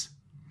Jesus.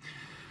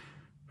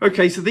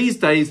 Okay, so these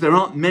days there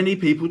aren't many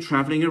people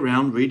travelling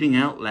around reading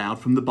out loud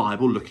from the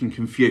Bible looking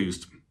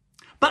confused.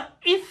 But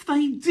if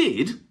they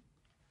did,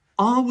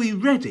 are we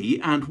ready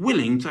and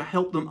willing to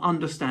help them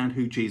understand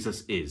who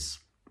Jesus is?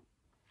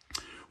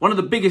 One of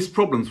the biggest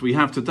problems we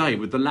have today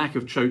with the lack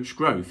of church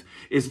growth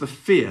is the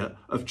fear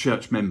of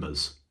church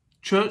members.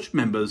 Church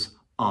members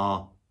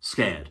are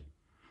scared.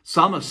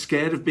 Some are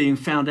scared of being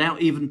found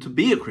out even to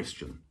be a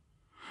Christian.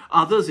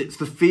 Others, it's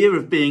the fear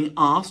of being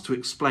asked to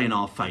explain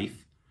our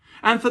faith.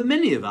 And for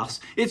many of us,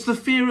 it's the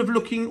fear of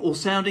looking or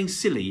sounding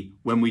silly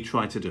when we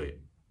try to do it.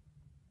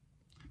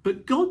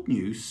 But God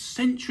knew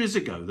centuries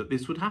ago that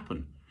this would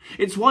happen.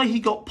 It's why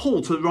he got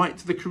Paul to write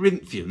to the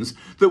Corinthians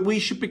that we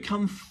should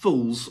become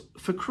fools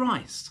for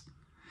Christ.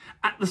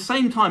 At the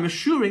same time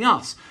assuring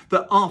us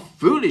that our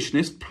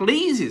foolishness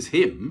pleases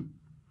him,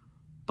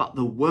 but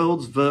the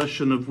world's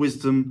version of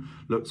wisdom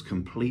looks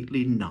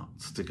completely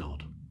nuts to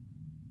God.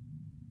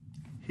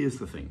 Here's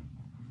the thing.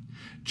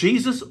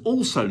 Jesus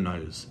also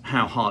knows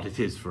how hard it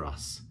is for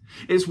us.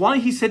 It's why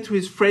he said to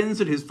his friends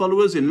and his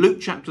followers in Luke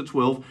chapter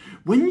 12,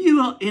 when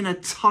you are in a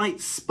tight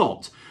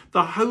spot,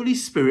 the Holy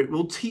Spirit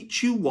will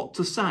teach you what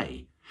to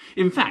say.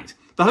 In fact,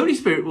 the Holy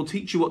Spirit will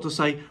teach you what to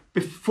say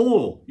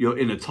before you're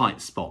in a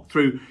tight spot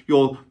through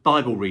your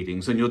Bible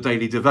readings and your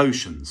daily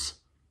devotions.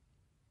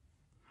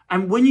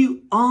 And when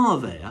you are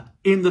there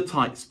in the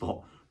tight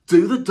spot,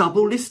 do the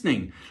double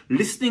listening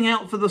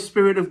out for the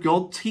Spirit of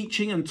God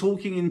teaching and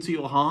talking into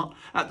your heart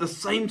at the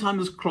same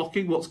time as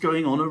clocking what's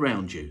going on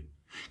around you.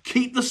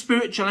 Keep the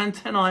spiritual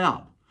antennae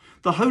up.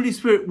 The Holy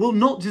Spirit will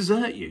not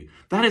desert you.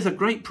 That is a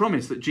great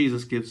promise that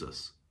Jesus gives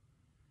us.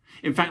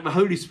 In fact, the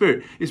Holy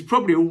Spirit is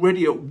probably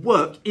already at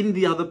work in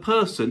the other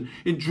person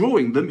in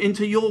drawing them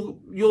into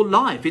your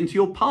life, into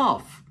your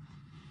path.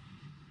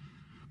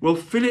 Well,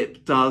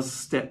 Philip does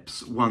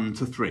steps 1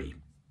 to 3.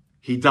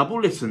 He double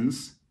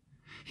listens,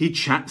 he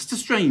chats to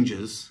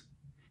strangers,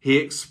 he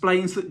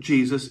explains that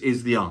Jesus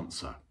is the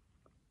answer.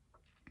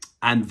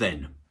 And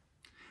then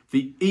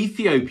the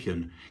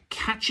Ethiopian,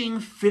 catching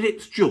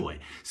Philip's joy,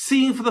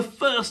 seeing for the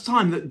first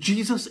time that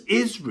Jesus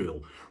is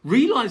real,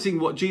 realizing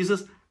what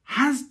Jesus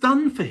has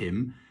done for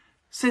him,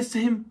 says to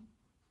him,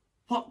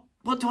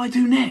 what do I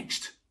do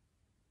next?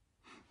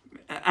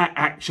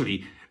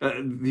 Actually,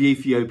 the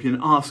Ethiopian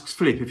asks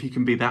Philip if he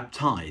can be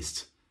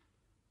baptized.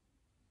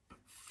 But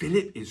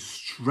Philip is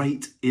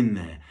straight in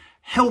there,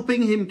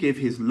 helping him give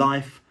his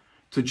life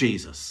to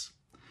Jesus.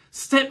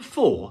 Step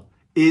 4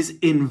 is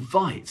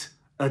invite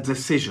a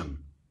decision.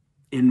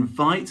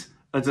 Invite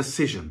a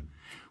decision.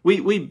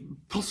 We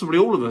possibly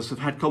all of us have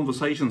had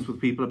conversations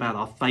with people about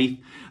our faith,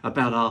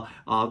 about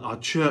our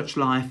church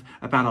life,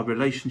 about our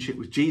relationship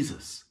with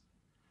Jesus.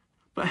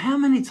 But how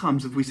many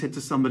times have we said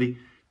to somebody,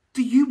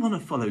 do you want to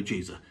follow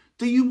Jesus?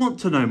 Do you want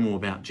to know more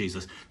about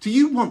Jesus? Do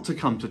you want to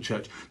come to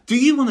church? Do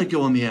you want to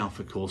go on the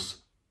Alpha course?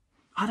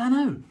 I don't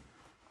know,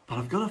 but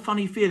I've got a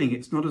funny feeling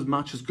it's not as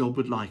much as God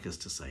would like us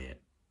to say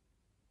it.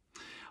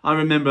 I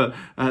remember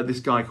this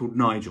guy called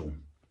Nigel.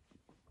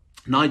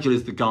 Nigel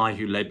is the guy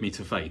who led me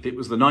to faith. It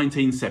was the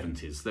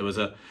 1970s. It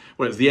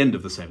was the end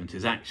of the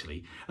 70s,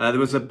 actually. There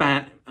was a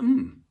band,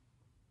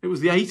 it was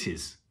the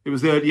 80s. It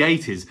was the early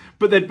 80s.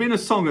 But there'd been a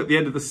song at the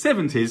end of the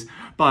 70s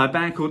by a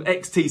band called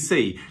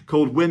XTC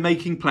called We're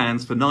Making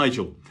Plans for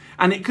Nigel.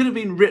 And it could have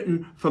been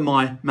written for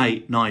my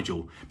mate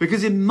Nigel.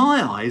 Because in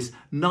my eyes,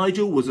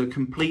 Nigel was a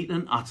complete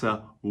and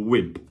utter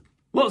wimp.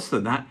 Worse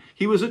than that,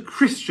 he was a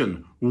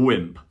Christian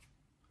wimp.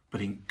 But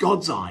in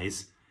God's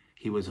eyes,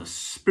 he was a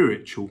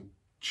spiritual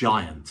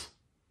giant.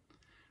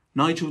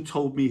 Nigel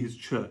told me his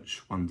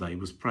church one day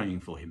was praying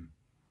for him.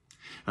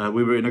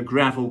 We were in a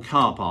gravel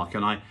car park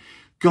and I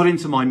got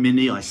into my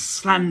Mini, I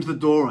slammed the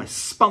door, I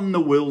spun the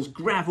wheels,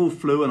 gravel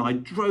flew and I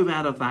drove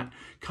out of that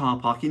car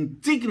park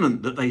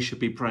indignant that they should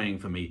be praying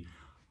for me.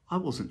 I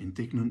wasn't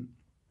indignant.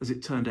 As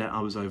it turned out,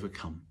 I was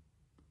overcome.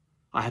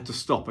 I had to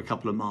stop a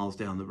couple of miles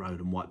down the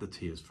road and wipe the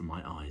tears from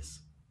my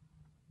eyes.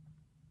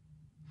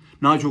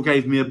 Nigel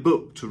gave me a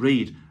book to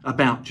read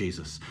about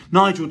Jesus.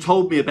 Nigel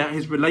told me about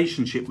his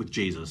relationship with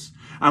Jesus.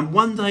 And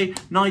one day,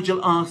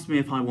 Nigel asked me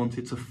if I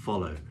wanted to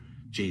follow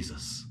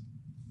Jesus.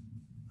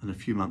 And a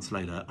few months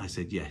later, I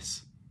said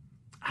yes.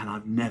 And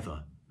I've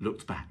never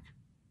looked back.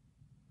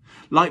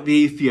 Like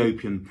the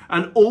Ethiopian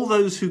and all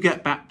those who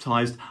get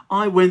baptized,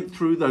 I went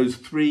through those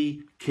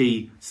 3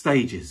 key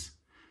stages.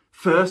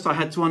 First, I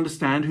had to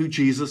understand who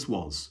Jesus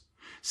was.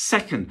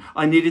 Second,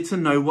 I needed to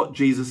know what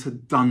Jesus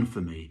had done for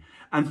me.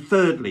 And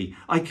thirdly,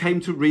 I came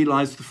to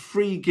realize the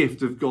free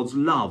gift of God's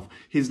love,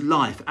 his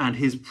life and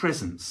his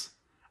presence.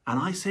 And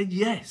I said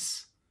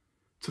yes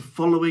to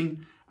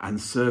following and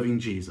serving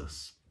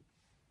Jesus.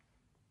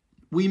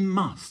 We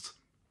must,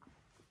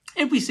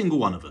 every single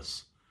one of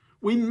us,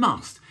 we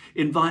must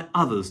invite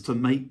others to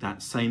make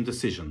that same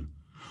decision,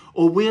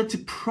 or we are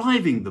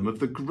depriving them of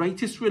the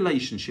greatest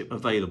relationship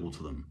available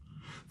to them.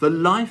 The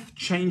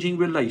life-changing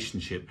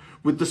relationship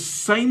with the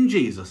same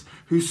Jesus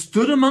who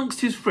stood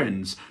amongst his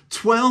friends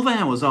 12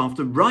 hours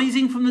after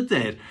rising from the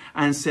dead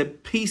and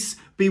said, "Peace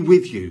be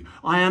with you.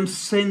 I am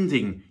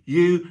sending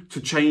you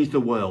to change the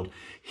world.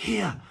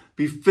 Here,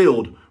 be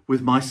filled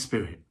with my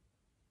Spirit."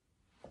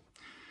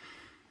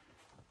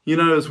 You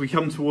know, as we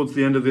come towards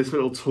the end of this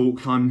little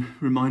talk, I'm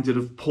reminded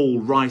of Paul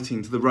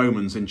writing to the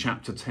Romans in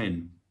chapter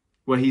 10,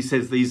 where he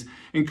says these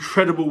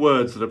incredible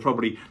words that are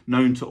probably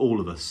known to all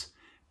of us.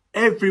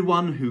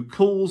 Everyone who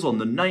calls on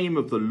the name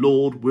of the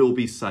Lord will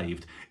be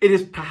saved. It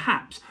is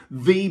perhaps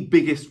the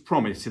biggest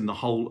promise in the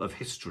whole of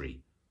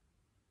history.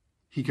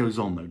 He goes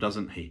on though,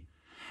 doesn't he?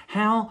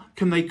 How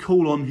can they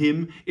call on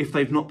him if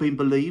they've not been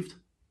believed?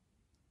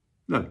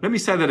 No, let me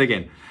say that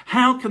again.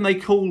 How can they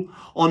call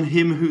on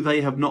him who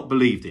they have not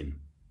believed in?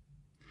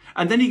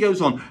 And then he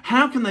goes on,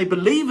 how can they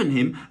believe in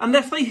him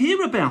unless they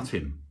hear about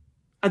him?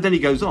 And then he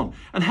goes on,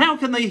 and how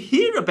can they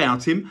hear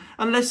about him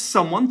unless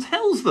someone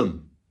tells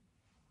them?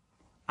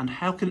 And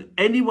how can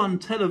anyone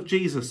tell of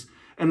Jesus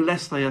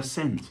unless they are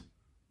sent?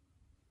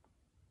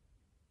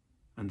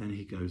 And then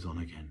he goes on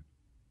again.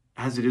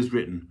 As it is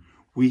written,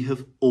 we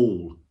have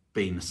all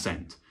been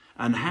sent.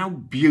 And how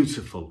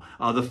beautiful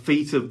are the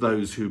feet of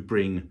those who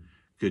bring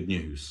good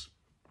news.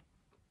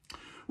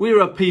 We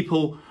are a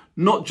people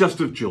not just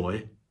of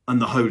joy and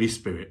the Holy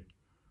Spirit.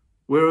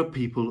 We're a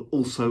people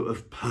also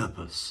of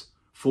purpose,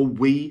 for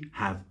we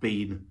have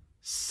been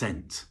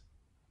sent.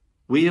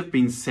 We have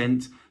been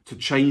sent to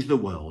change the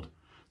world,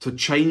 to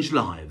change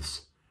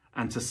lives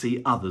and to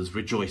see others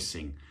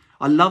rejoicing.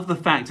 I love the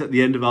fact at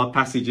the end of our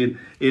passage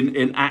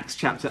in Acts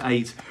chapter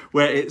 8,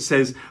 where it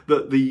says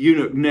that the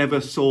eunuch never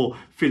saw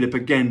Philip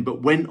again,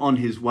 but went on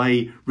his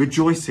way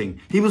rejoicing.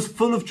 He was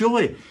full of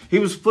joy. He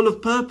was full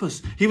of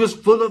purpose. He was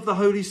full of the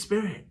Holy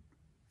Spirit.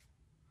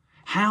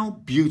 How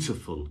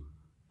beautiful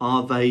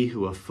are they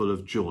who are full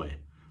of joy,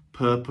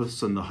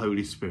 purpose and the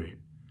Holy Spirit,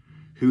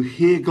 who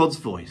hear God's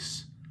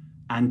voice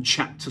and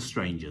chat to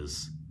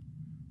strangers.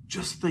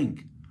 Just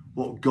think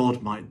what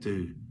God might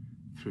do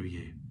through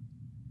you.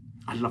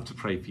 I'd love to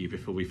pray for you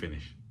before we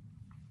finish.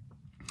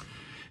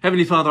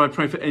 Heavenly Father, I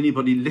pray for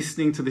anybody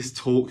listening to this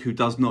talk who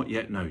does not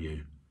yet know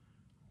you,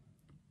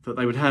 that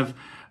they would have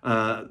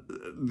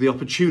the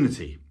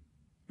opportunity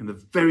in the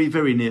very,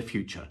 very near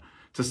future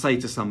to say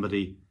to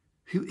somebody,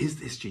 who is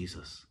this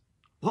Jesus?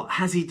 What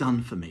has he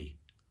done for me?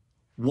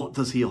 What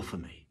does he offer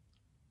me?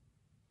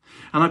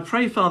 And I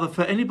pray, Father,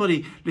 for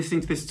anybody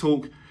listening to this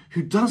talk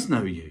who does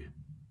know you,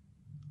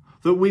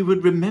 that we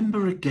would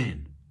remember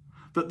again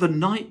that the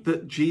night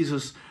that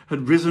Jesus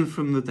had risen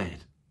from the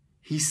dead,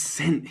 he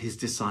sent his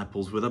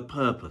disciples with a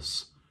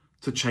purpose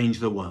to change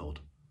the world,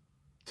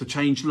 to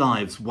change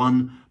lives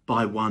one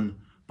by one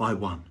by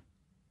one.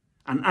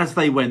 And as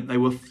they went, they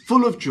were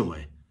full of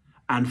joy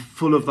and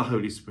full of the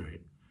Holy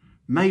Spirit.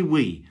 May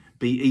we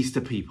be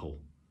Easter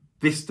people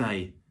this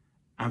day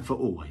and for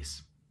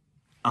always.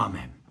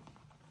 Amen.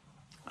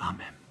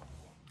 Amen.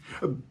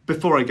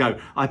 Before I go,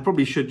 I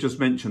probably should just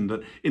mention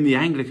that in the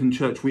Anglican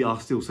Church, we are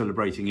still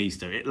celebrating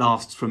Easter. It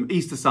lasts from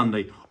Easter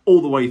Sunday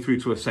all the way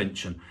through to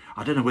Ascension.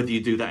 I don't know whether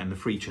you do that in the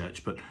Free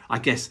Church, but I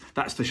guess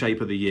that's the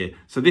shape of the year.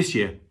 So this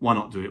year, why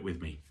not do it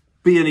with me?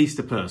 Be an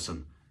Easter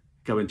person.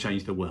 Go and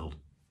change the world.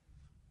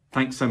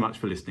 Thanks so much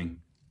for listening.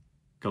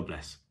 God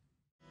bless.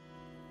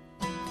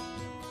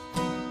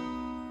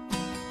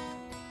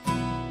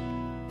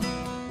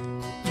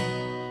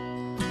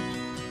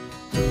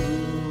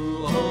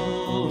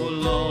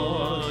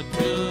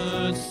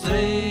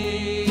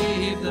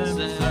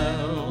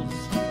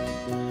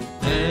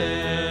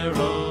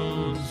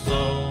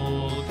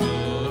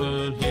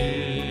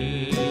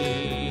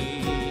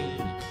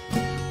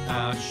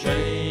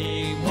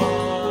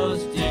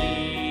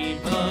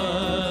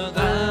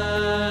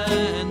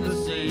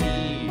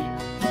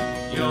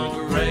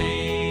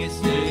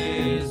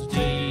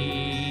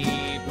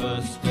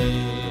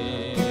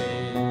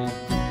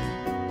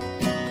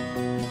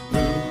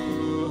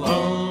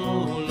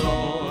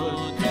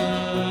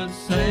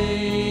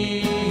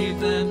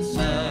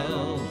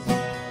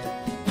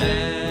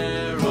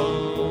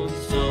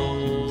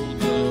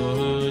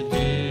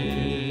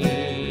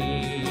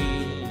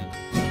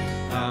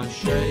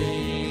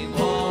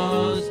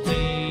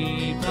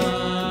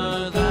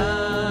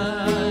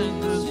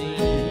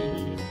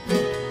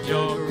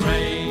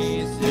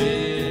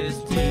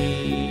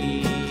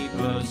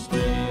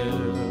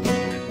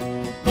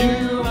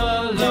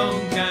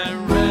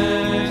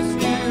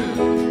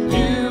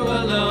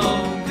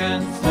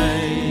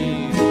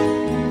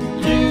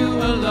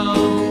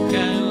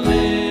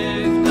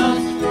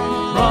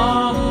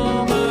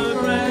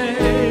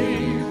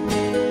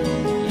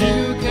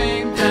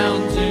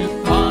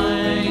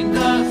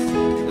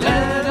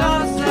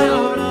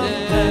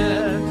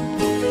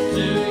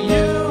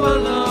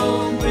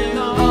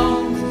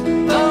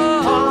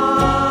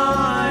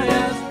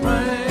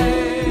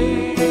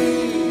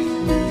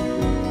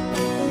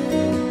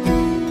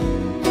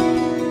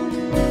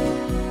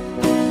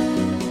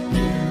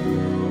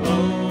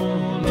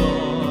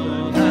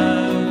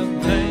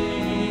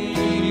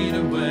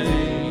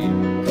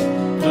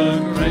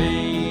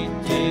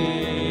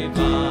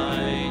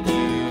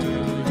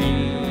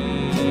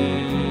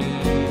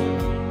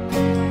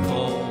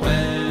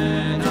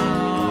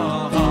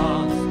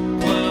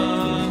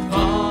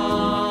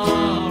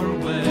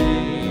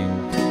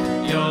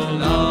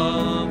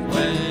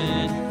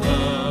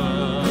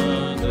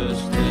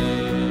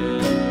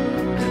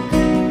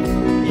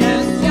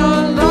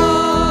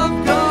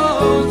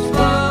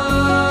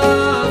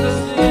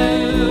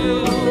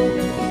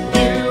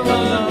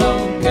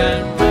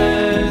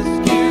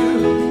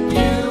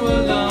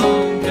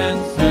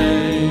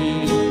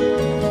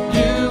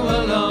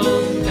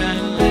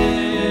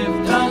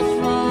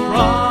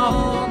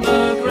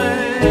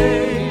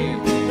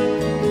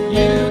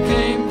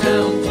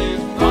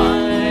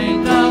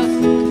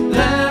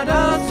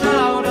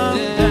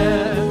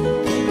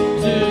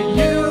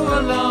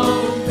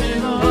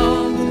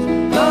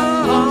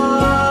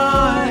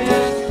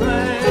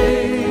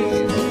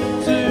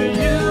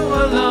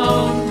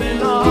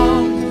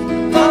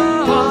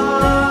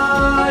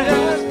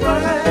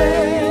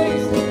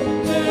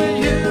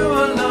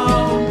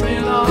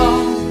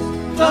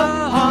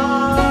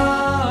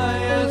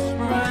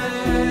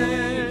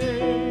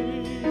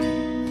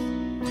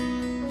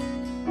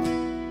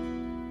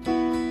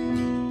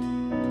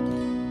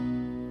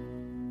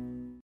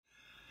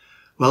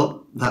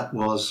 Well, that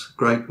was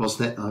great,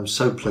 wasn't it? I'm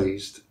so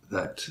pleased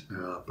that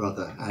our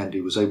brother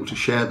Andy was able to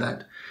share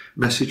that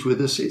message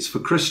with us. It's for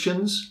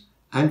Christians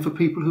and for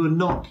people who are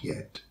not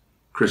yet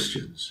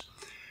Christians.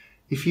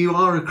 If you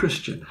are a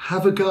Christian,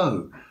 have a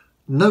go.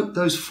 Note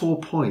those 4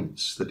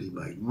 points that he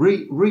made.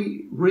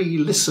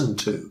 Re-listen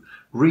to,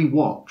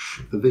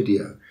 re-watch the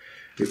video.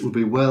 It will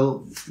be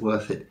well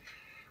worth it.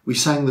 We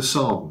sang the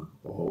song,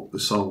 or the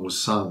song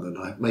was sung,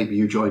 and maybe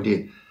you joined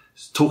in.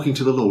 Talking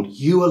to the Lord,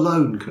 you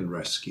alone can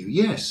rescue.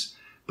 Yes,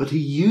 but he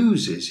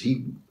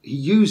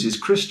uses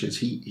Christians.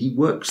 He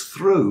works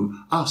through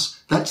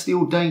us. That's the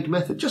ordained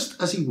method,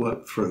 just as he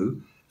worked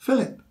through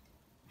Philip.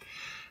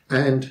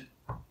 And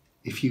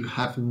if you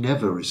have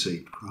never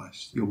received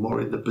Christ, you're more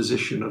in the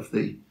position of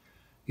the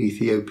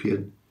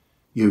Ethiopian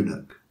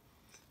eunuch.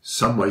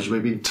 Some ways you may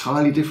be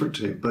entirely different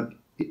to him, but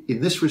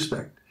in this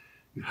respect,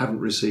 you haven't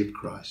received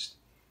Christ.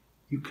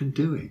 You can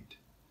do it.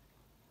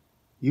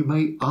 You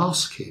may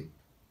ask him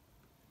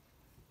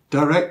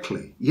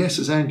directly. Yes,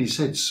 as Andy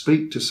said,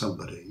 speak to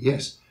somebody.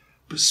 Yes,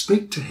 but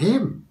speak to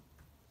him.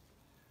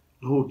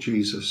 Lord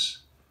Jesus,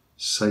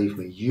 save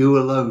me. You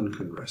alone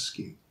can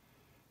rescue.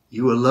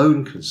 You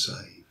alone can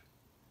save.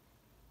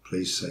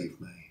 Please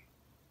save me.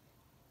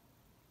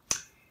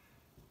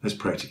 Let's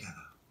pray together.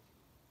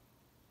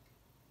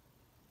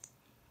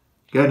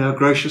 Again, our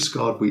gracious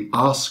God, we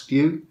ask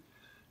you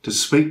to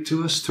speak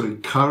to us, to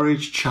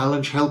encourage,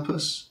 challenge, help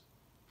us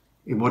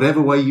in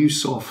whatever way you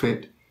saw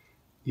fit.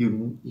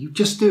 You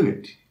just do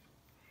it.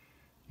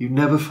 You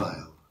never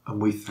fail, and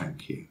we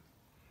thank you.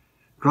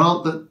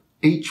 Grant that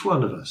each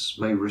one of us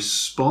may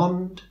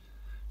respond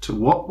to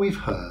what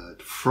we've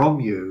heard from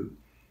you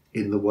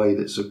in the way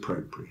that's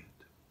appropriate.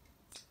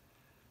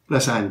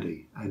 Bless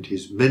Andy and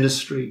his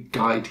ministry.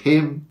 Guide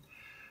him,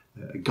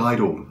 guide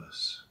all of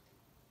us.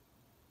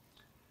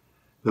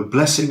 The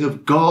blessing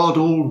of God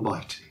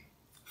Almighty,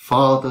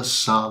 Father,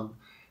 Son,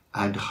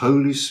 and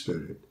Holy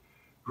Spirit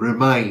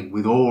remain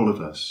with all of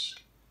us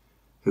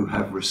who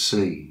have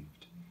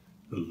received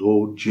the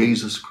Lord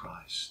Jesus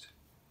Christ.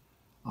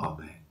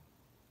 Amen.